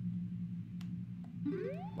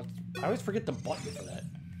 I always forget the button for that.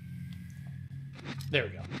 There we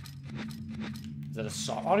go. Is that a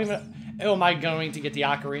song? I don't even... Oh, am I going to get the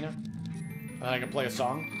ocarina? And I can play a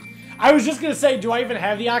song? I was just going to say, do I even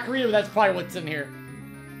have the ocarina? But that's probably what's in here.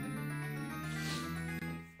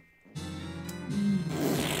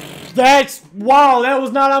 That's... Wow, that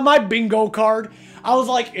was not on my bingo card. I was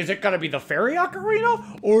like, is it going to be the fairy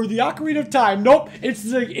ocarina? Or the ocarina of time? Nope,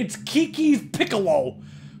 it's Kiki's Piccolo.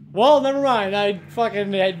 Well, never mind. I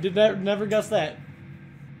never guessed that.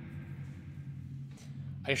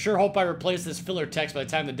 I sure hope I replace this filler text by the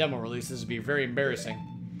time the demo releases. This would be very embarrassing.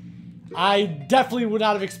 I definitely would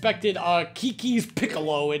not have expected Kiki's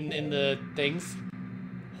Piccolo in the things.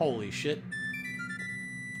 Holy shit.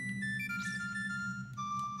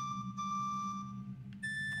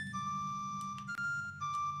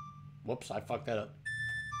 Whoops, I fucked that up.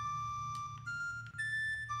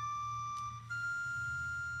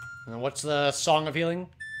 And what's the Song of Healing?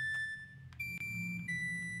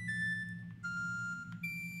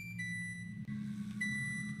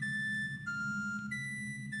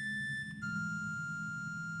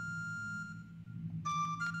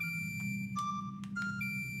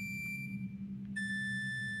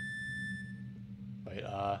 Wait,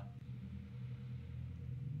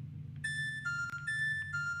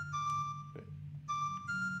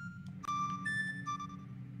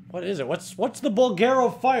 what is it? What's the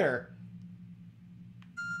Bulgaro Fire?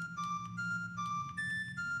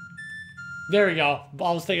 There we go.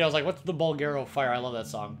 I was like, what's the Bulgaro Fire? I love that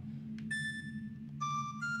song.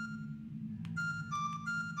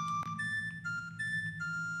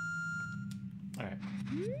 Alright.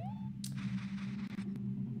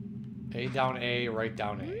 A down A, right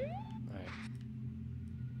down A. Right.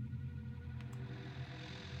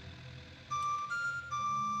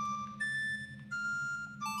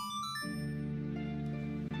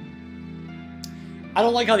 I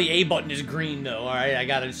don't like how the A button is green, though, alright? I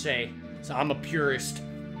gotta say. So I'm a purist.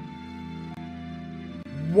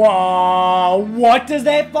 Whoa! What does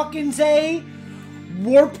that fucking say?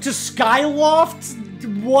 Warp to Skyloft?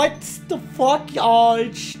 What the fuck?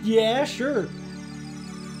 Yeah, sure.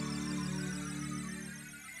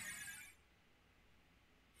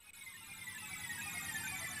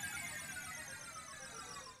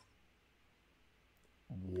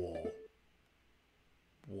 Whoa.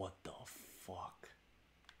 What the fuck?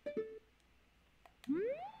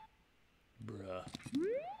 Bruh.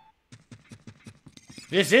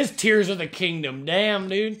 This is Tears of the Kingdom. Damn,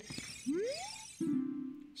 dude.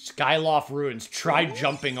 Skyloft Ruins. Try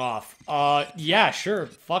jumping off. Yeah, sure.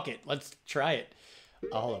 Fuck it. Let's try it.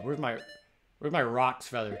 Hold on. Where's my rocks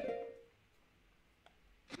feather?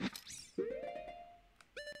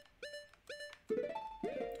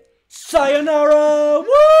 Sayonara!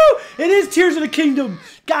 Woo! It is Tears of the Kingdom!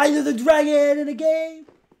 Guys of the Dragon in a game!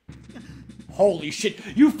 Holy shit!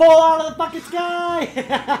 You fall out of the fucking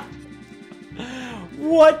sky!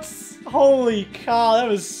 What? Holy cow, that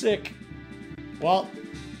was sick. Well.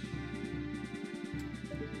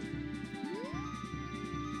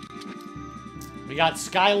 We got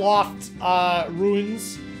Skyloft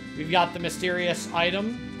Ruins. We've got the mysterious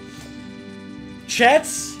item.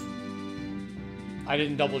 Chets. I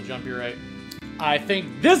didn't double jump, you're right. I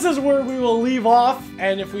think this is where we will leave off,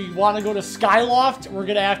 and if we want to go to Skyloft, we're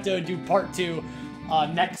going to have to do part 2.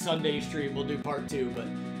 Next Sunday stream, we'll do part 2,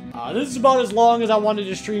 but this is about as long as I wanted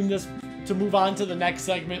to stream this to move on to the next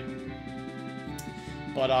segment.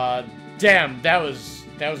 But, damn, that was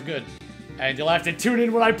good. And you'll have to tune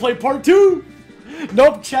in when I play part 2!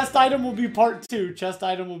 Nope, chest item will be part 2. Chest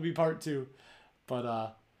item will be part 2.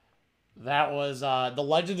 But, that was, The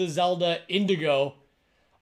Legend of Zelda Indigo.